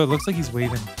with his foot, it looks like he's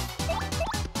waving.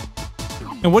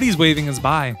 And what he's waving is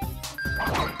bye.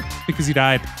 Because he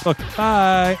died. Look,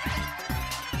 bye.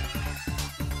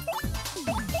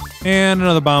 And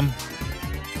another bomb.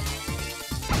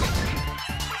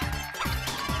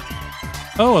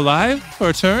 Oh, alive? For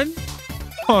a turn?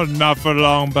 Oh, not for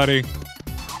long, buddy.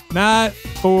 Not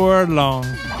for long.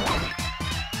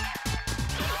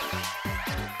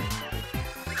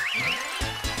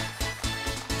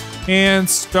 And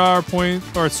star point,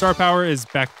 or star power is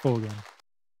back full again.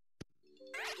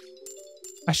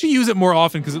 I should use it more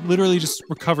often because it literally just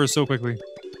recovers so quickly.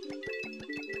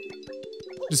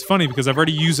 It's funny because I've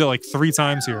already used it like 3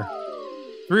 times here.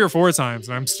 3 or 4 times,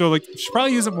 and I'm still like, should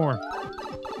probably use it more.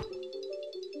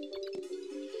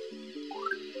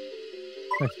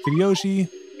 Back to Yoshi.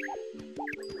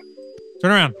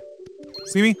 Turn around.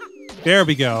 See me? There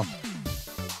we go.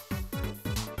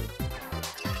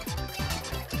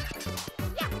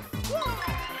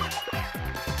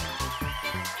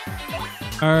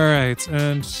 All right,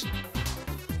 and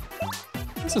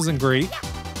this isn't great.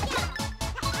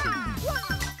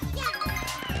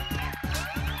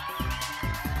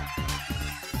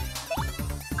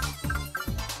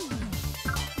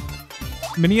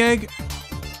 Mini egg?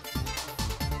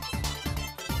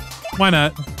 Why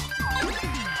not?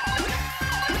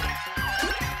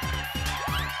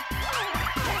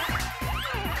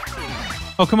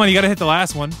 Oh, come on, you gotta hit the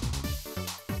last one.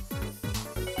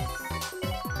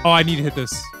 Oh, I need to hit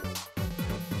this.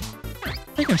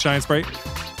 Freaking Shine Sprite.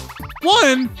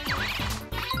 One!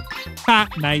 Ha,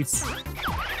 nice.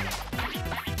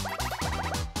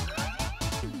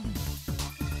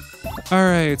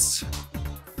 Alright.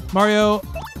 Mario.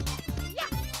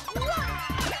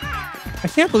 I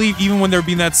can't believe even when they're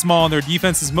being that small and their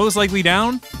defense is most likely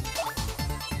down,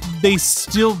 they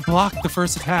still block the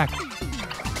first attack.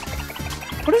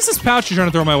 What is this pouch you're trying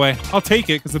to throw my way? I'll take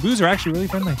it, because the boos are actually really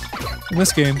friendly in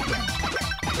this game.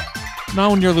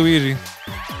 Not when you're Luigi.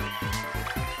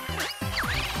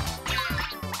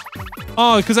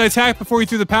 Oh, because I attacked before he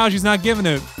threw the pouch, he's not giving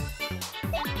it.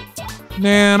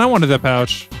 Man, I wanted that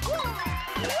pouch.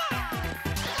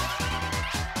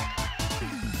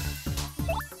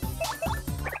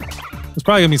 It's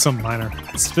probably gonna be something minor.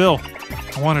 Still,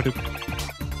 I wanted it.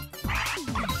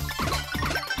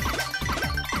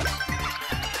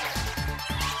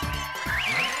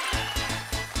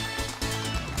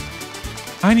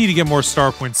 I need to get more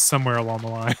star points somewhere along the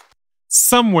line.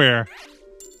 Somewhere.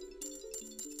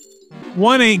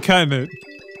 One ain't cutting it.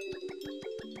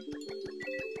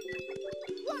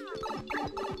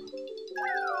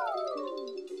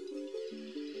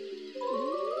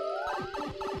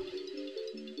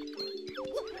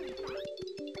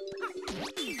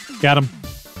 Got him.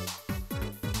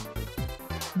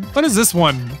 What is this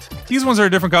one? These ones are a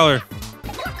different color.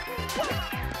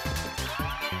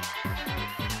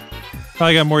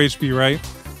 Probably got more HP, right?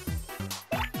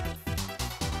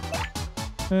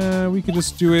 We could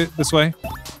just do it this way.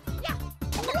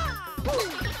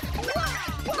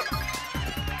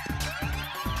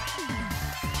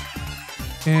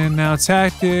 And now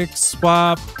tactics,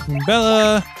 swap,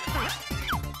 Bella.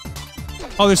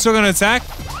 Oh, they're still gonna attack?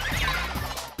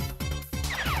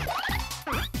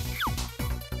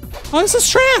 Oh, this is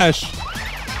trash!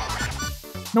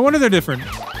 No wonder they're different.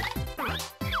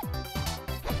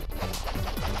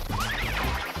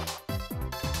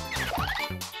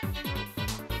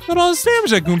 Look at all this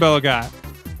damage that Goombella got.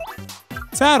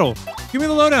 Saddle, give me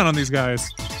the lowdown on these guys.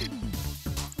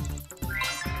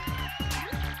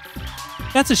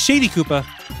 That's a Shady Koopa.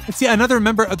 It's yet another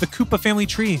member of the Koopa family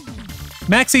tree.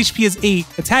 Max HP is 8,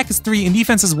 attack is 3, and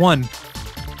defense is 1.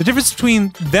 The difference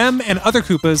between them and other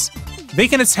Koopas, they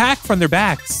can attack from their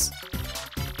backs.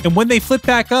 And when they flip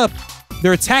back up,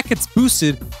 their attack gets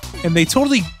boosted, and they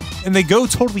go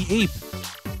totally ape.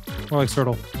 More like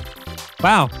Turtle.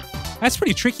 Wow, that's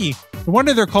pretty tricky. No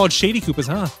wonder they're called Shady Koopas,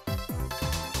 huh?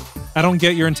 I don't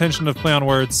get your intention of play on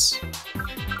words.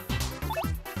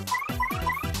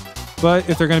 But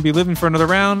if they're going to be living for another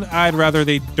round, I'd rather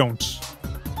they don't.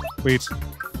 Wait.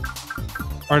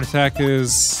 Art attack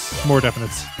is more definite.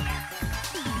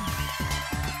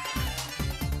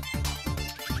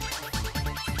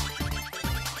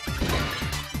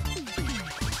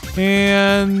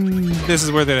 And this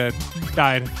is where they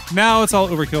died. Now it's all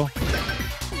overkill.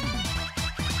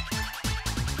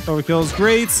 Overkill is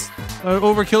great.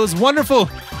 Overkill is wonderful.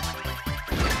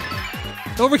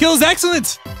 Overkill is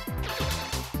excellent.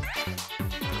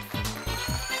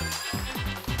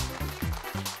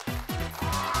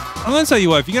 I'm gonna tell you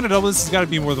what, if you're gonna double this, it's gotta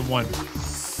be more than one.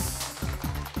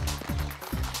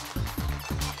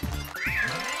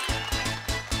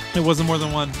 It wasn't more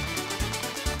than one.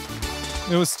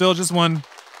 It was still just one.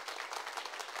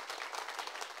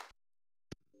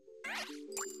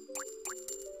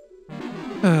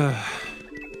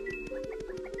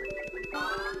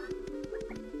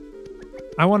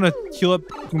 I want to heal up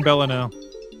Goombella now.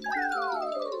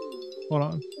 Hold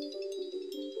on.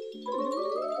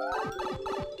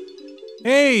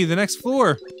 Hey, the next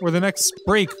floor, or the next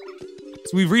break.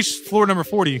 So we've reached floor number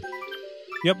 40.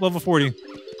 Yep, level 40.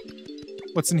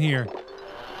 What's in here?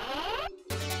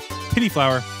 Pity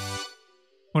Flower.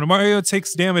 When a Mario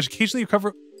takes damage, occasionally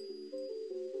recover...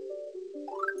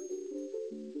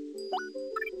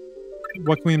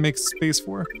 What can we make space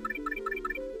for?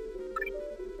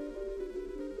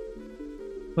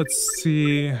 Let's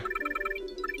see.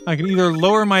 I can either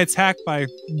lower my attack by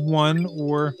 1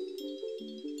 or...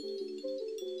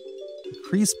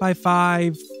 increase by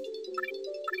 5.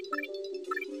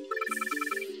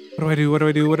 What do I do? What do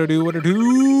I do? What do I do? What do I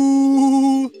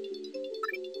do?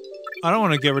 I don't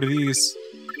want to get rid of these.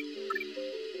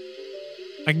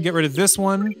 I can get rid of this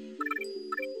one.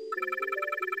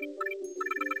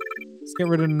 Let's get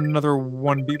rid of another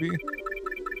 1 BB.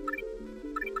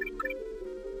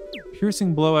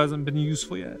 Piercing blow hasn't been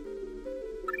useful yet.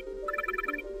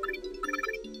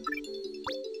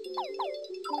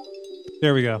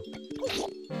 There we go.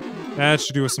 That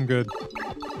should do us some good.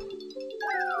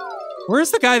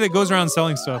 Where's the guy that goes around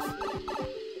selling stuff?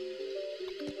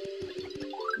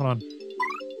 Hold on.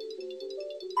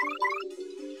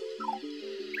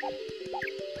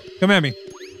 Come at me.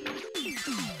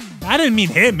 I didn't mean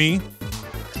hit me.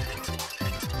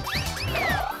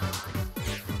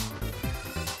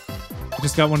 I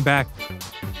just got one back.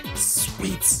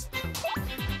 Sweet.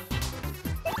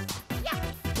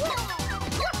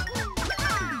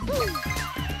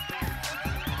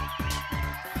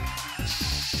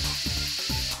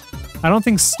 I don't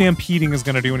think stampeding is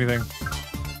going to do anything.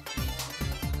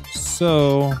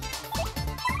 So...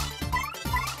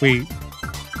 Wait.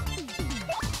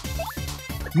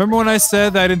 Remember when I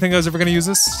said that I didn't think I was ever going to use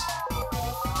this?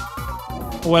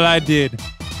 Well, I did.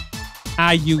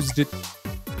 I used it.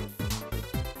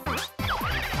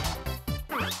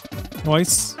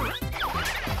 Nice.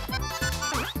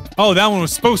 Oh, that one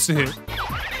was supposed to hit.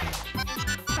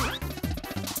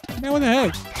 Man, what the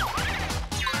heck?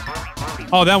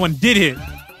 Oh, that one did hit.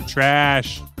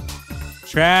 Trash.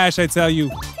 Trash, I tell you.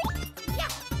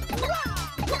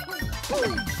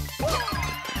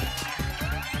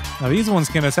 Now these ones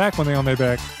can attack when they're on their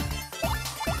back.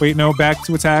 Wait, no, back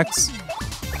to attacks.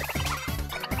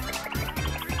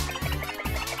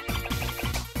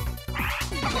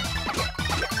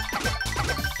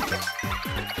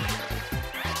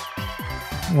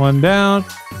 One down.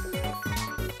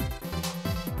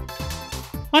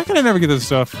 Why can I never get this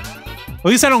stuff? At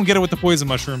least I don't get it with the poison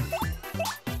mushroom.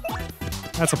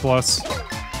 That's a plus.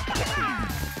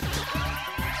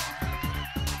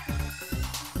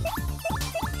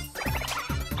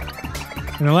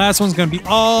 And the last one's gonna be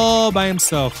all by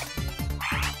himself.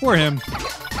 Poor him.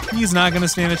 He's not gonna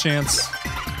stand a chance.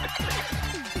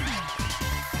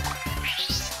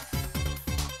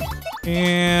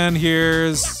 And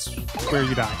here's where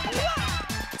you die.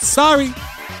 Sorry!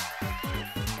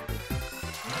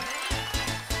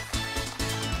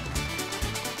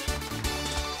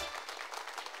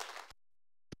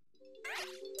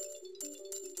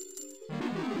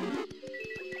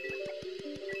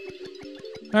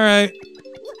 Alright.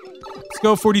 Let's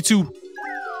go 42.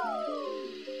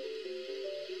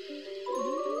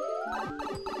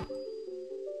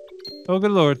 Oh,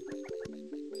 good lord.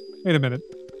 Wait a minute.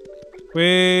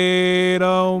 Wait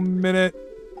a minute.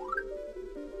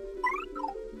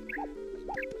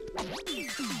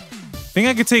 I think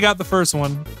I could take out the first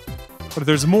one. But if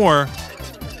there's more...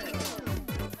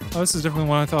 Oh, this is different than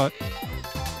what I thought.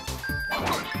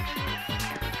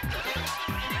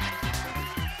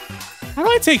 How do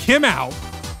I take him out?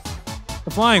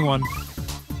 The flying one.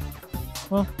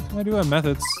 Well, I do have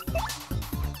methods.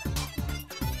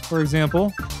 For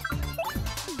example...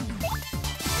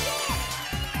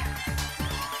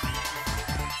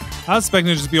 I was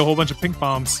expecting it to just be a whole bunch of pink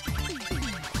bombs.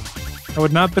 I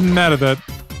would not have been mad at that.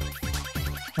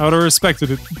 I would have respected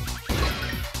it.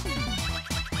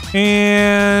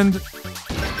 And...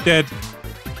 dead.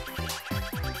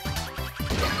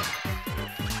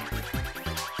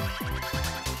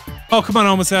 Oh, come on, I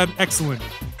almost had excellent.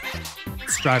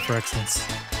 Strive for excellence.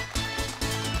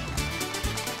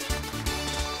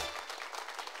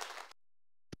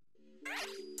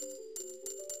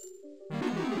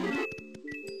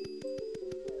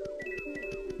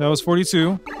 That was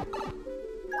 42.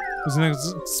 It was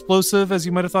as explosive as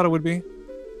you might have thought it would be.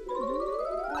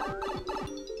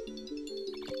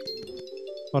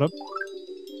 Hold up.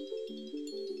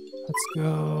 Let's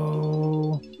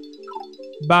go...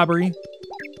 Bobbery.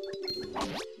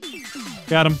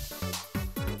 Got him.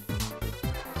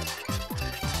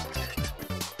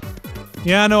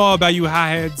 Yeah, I know all about you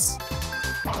high-heads.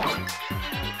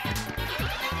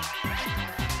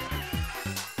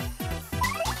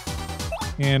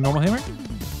 And normal hammer.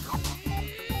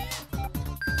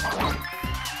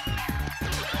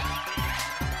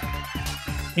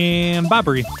 And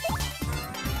Bobbery.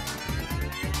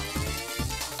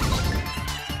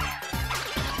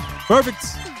 Perfect.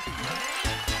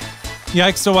 Yeah,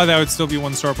 I can still why that would still be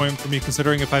 1 star point for me,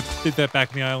 considering if I did that back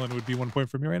in the island, it would be 1 point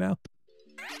for me right now.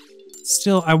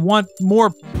 Still, I want more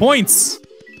points.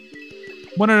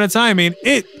 One at a time, ain't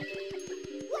it?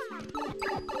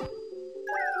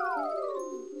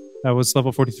 That was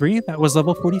level 43. That was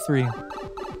level 43.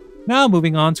 Now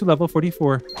moving on to level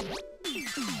 44.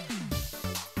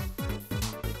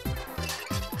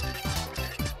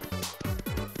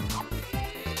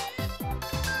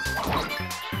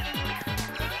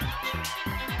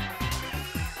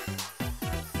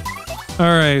 All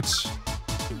right.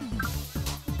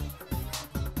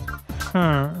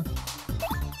 Huh.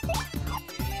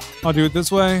 I'll do it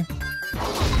this way.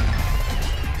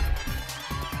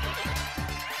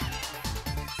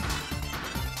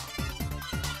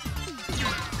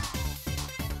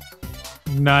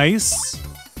 Nice.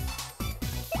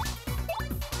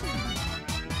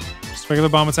 Just regular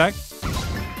bomb attack.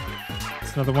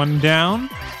 There's another one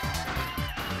down.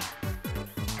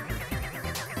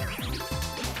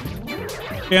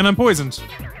 And I'm poisoned.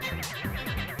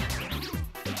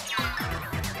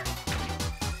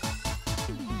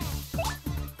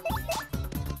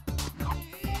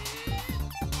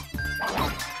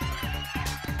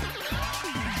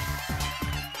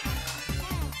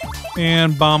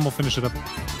 And bomb will finish it up.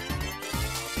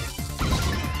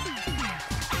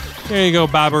 There you go,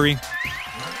 Bobbery.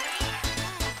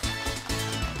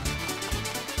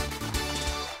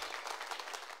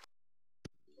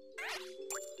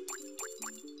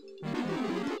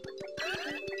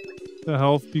 The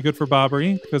health be good for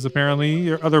Bobbery, because apparently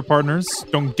your other partners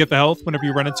don't get the health whenever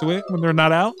you run into it when they're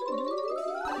not out.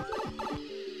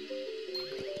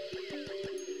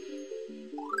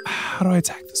 How do I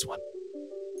attack this one?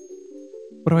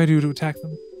 What do I do to attack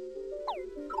them?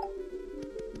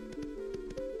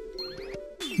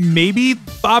 Maybe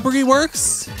Bobbery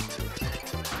works?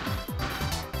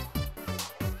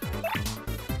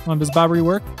 Come on, does Bobbery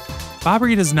work?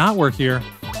 Bobbery does not work here.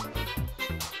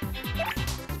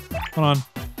 Hold on.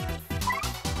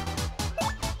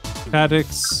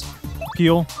 Tactics.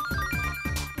 Peel.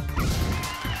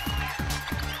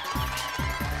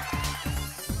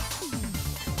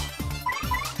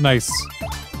 Nice.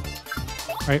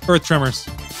 All right, Earth Tremors.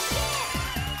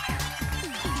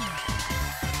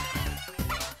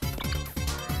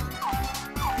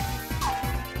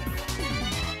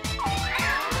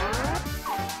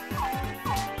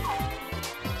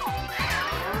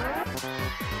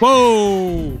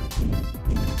 Whoa!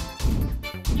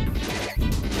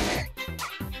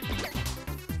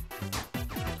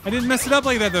 I didn't mess it up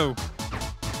like that, though.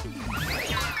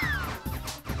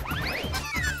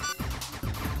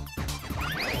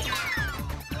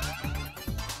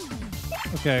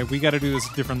 Okay, we got to do this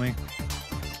differently.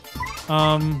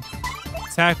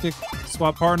 Tactic,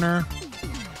 swap partner.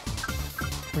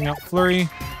 Bring out Flurry.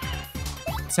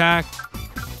 Attack.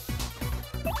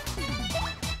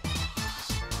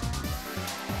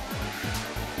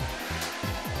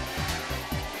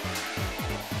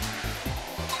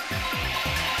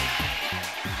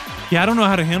 Yeah, I don't know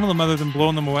how to handle them other than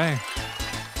blowing them away.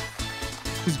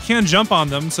 Because you can't jump on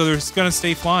them, so they're just going to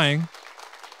stay flying.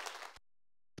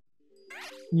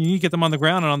 You need to get them on the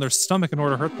ground and on their stomach in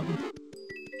order to hurt them.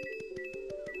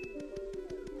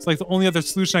 It's like the only other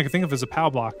solution I can think of is a POW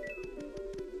block.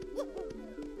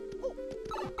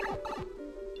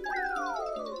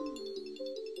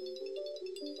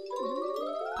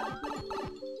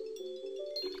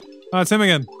 Oh, it's him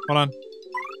again. Hold on.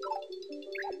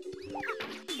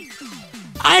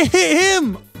 I hit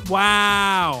him!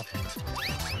 Wow.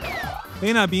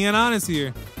 They not being honest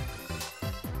here.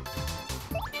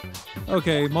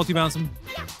 Okay, multi-bounce him.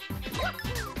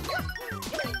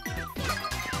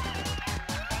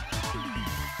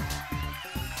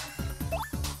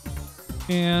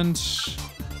 And...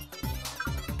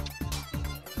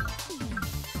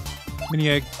 mini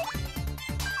egg.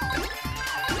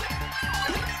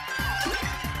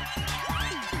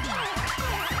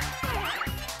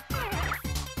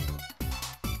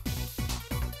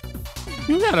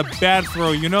 You got a bad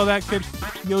throw. You know that, kid,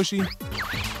 Yoshi?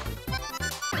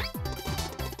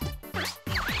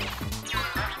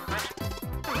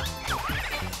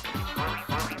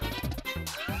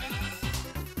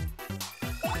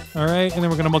 All right, and then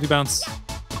we're gonna multi-bounce.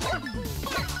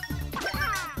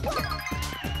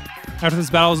 After this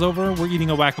battle is over, we're eating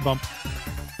a whack-a-bump.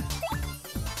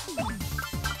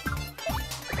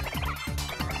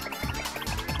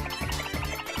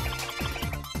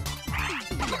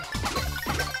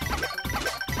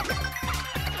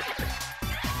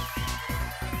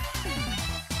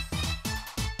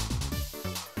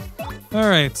 All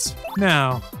right,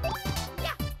 now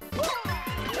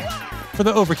for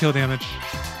the overkill damage.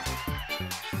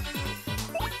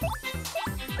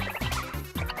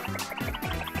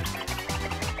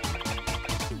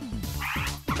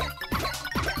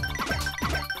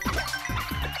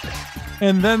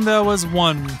 And then there was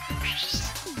one.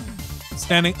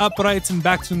 Standing upright and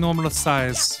back to normal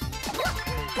size.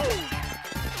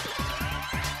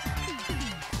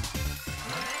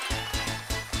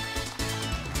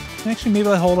 Actually, maybe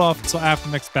I hold off until after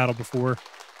the next battle before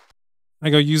I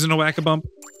go using a whack-a-bump.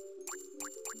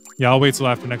 Yeah, I'll wait till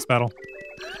after next battle.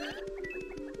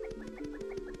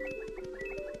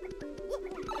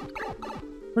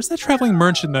 Where's that traveling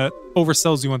merchant that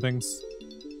oversells you on things?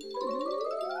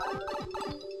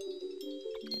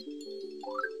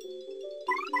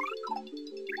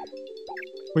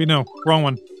 Wait, no. Wrong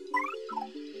one.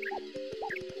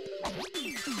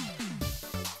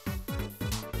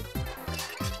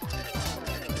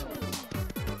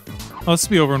 Oh, this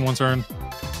will be over in one turn.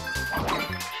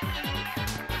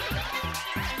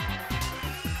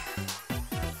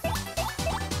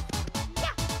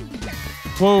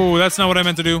 Whoa, that's not what I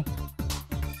meant to do.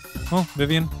 Oh,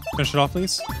 Vivian, finish it off,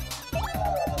 please.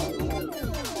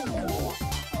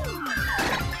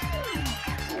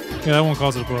 Yeah, that won't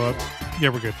cause it to blow up. Yeah,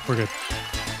 we're good. We're good.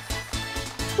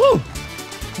 Woo!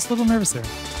 Just a little nervous there.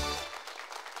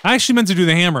 I actually meant to do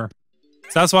the hammer.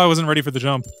 So that's why I wasn't ready for the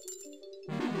jump.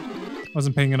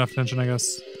 Wasn't paying enough attention, I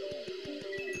guess.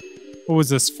 What was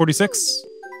this? 46?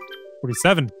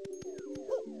 47.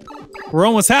 We're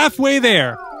almost halfway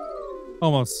there.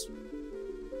 Almost.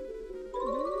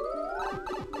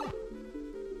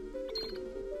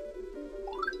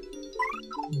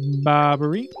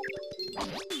 Bobbery.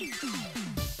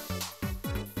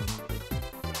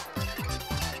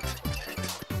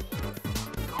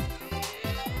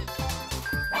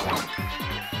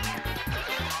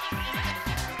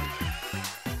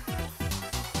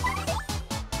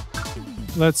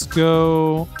 Let's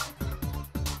go.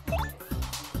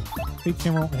 Big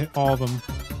camera won't hit all of them.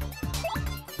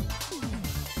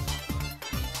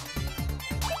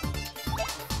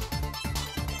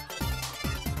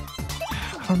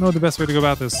 I don't know the best way to go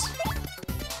about this.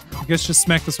 I guess just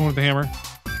smack this one with the hammer.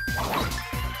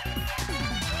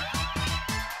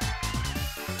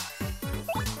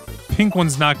 Pink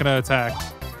one's not gonna attack.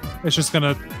 It's just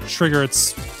gonna trigger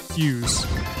its fuse.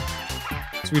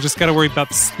 So we just gotta worry about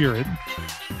the spirit.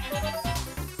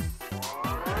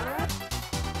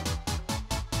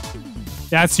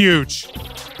 That's huge.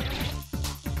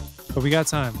 But we got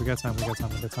time. We got time. We got time.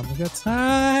 We got time. We got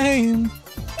time.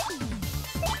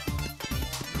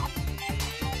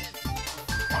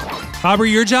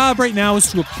 Aubrey, your job right now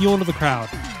is to appeal to the crowd.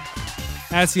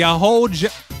 That's your whole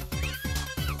job.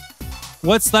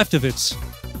 What's left of it?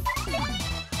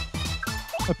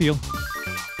 Appeal.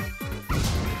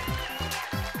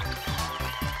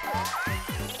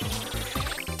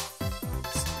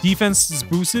 Defense is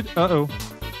boosted. Uh-oh.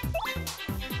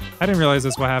 I didn't realize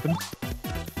that's what happened.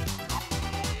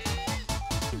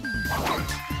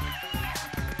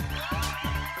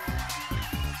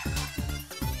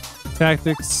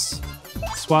 Tactics.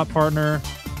 Swap partner.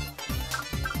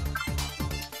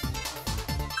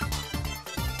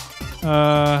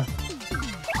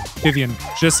 Vivian,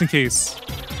 just in case.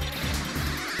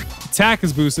 Attack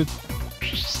is boosted.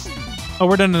 Oh,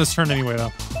 we're done in this turn anyway,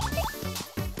 though.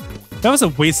 That was a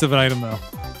waste of an item, though.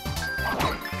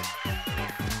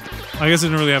 I guess I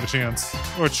didn't really have a chance.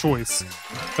 Or a choice.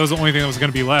 That was the only thing that was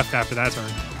going to be left after that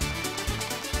turn.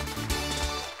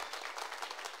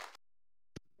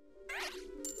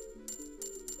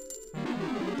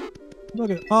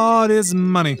 Look at all this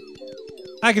money.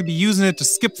 I could be using it to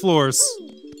skip floors.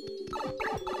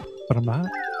 But I'm not.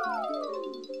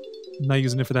 I'm not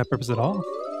using it for that purpose at all.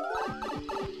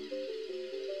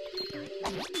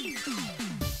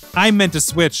 I meant to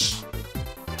switch.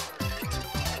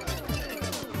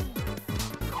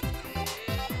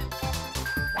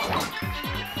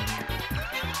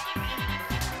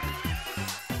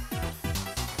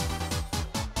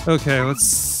 Okay, let's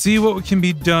see what can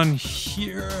be done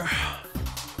here.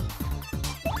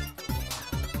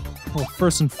 Well,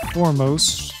 first and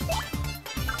foremost,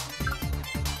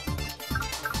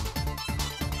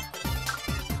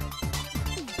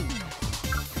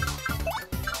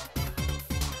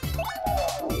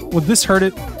 would this hurt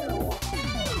it?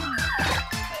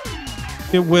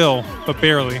 It will, but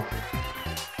barely.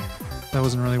 That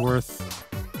wasn't really worth.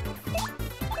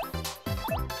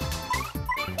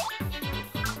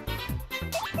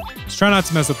 Just try not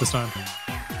to mess up this time.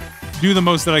 Do the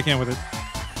most that I can with it.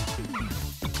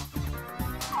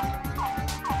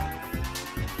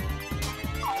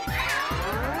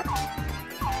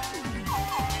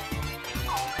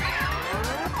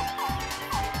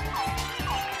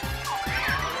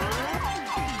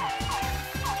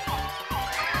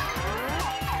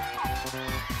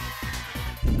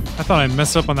 I thought I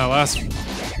messed up on that last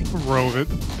row of it.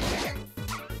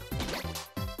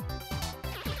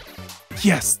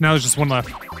 Yes, now there's just one left.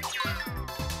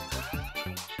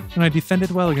 And I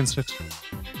defended well against it.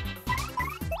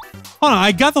 Hold on,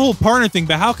 I got the whole partner thing,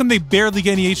 but how come they barely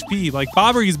get any HP? Like,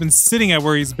 Bobbery's been sitting at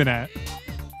where he's been at.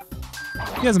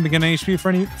 He hasn't been getting HP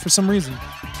for some reason.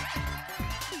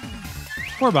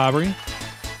 Poor Bobbery.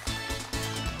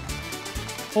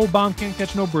 Old bomb can't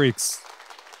catch no breaks.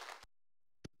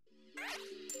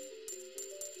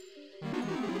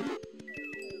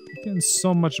 Getting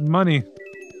so much money.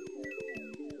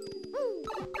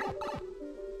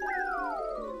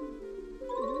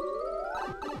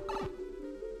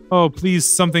 Oh, please,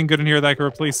 something good in here that I can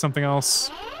replace something else.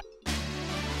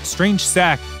 Strange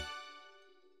sack.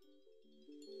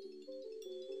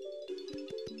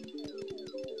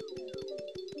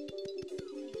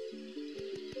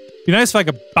 Be nice if I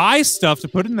could buy stuff to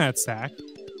put in that sack.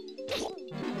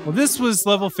 Well, this was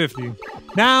level 50.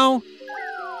 Now,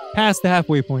 past the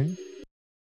halfway point.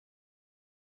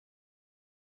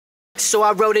 So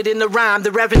I wrote it in the rhyme.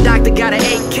 The Reverend Doctor got an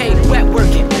 8K, wet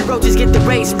working. Your roaches get the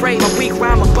race spray. My weak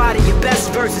rhyme, my body, your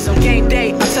best verses on game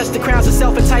day. I touch the crowns of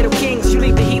self-entitled kings. You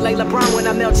leave the heat like LeBron when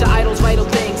I melt your idols' vital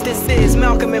things. This is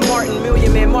Malcolm and Martin,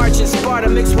 Million Man March in Sparta,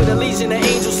 mixed with a legion of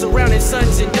angels surrounding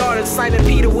sons and daughters. Simon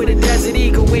Peter with a desert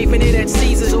eagle, waving it at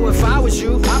Caesars. Or if I was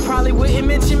you, I probably wouldn't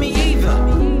mention me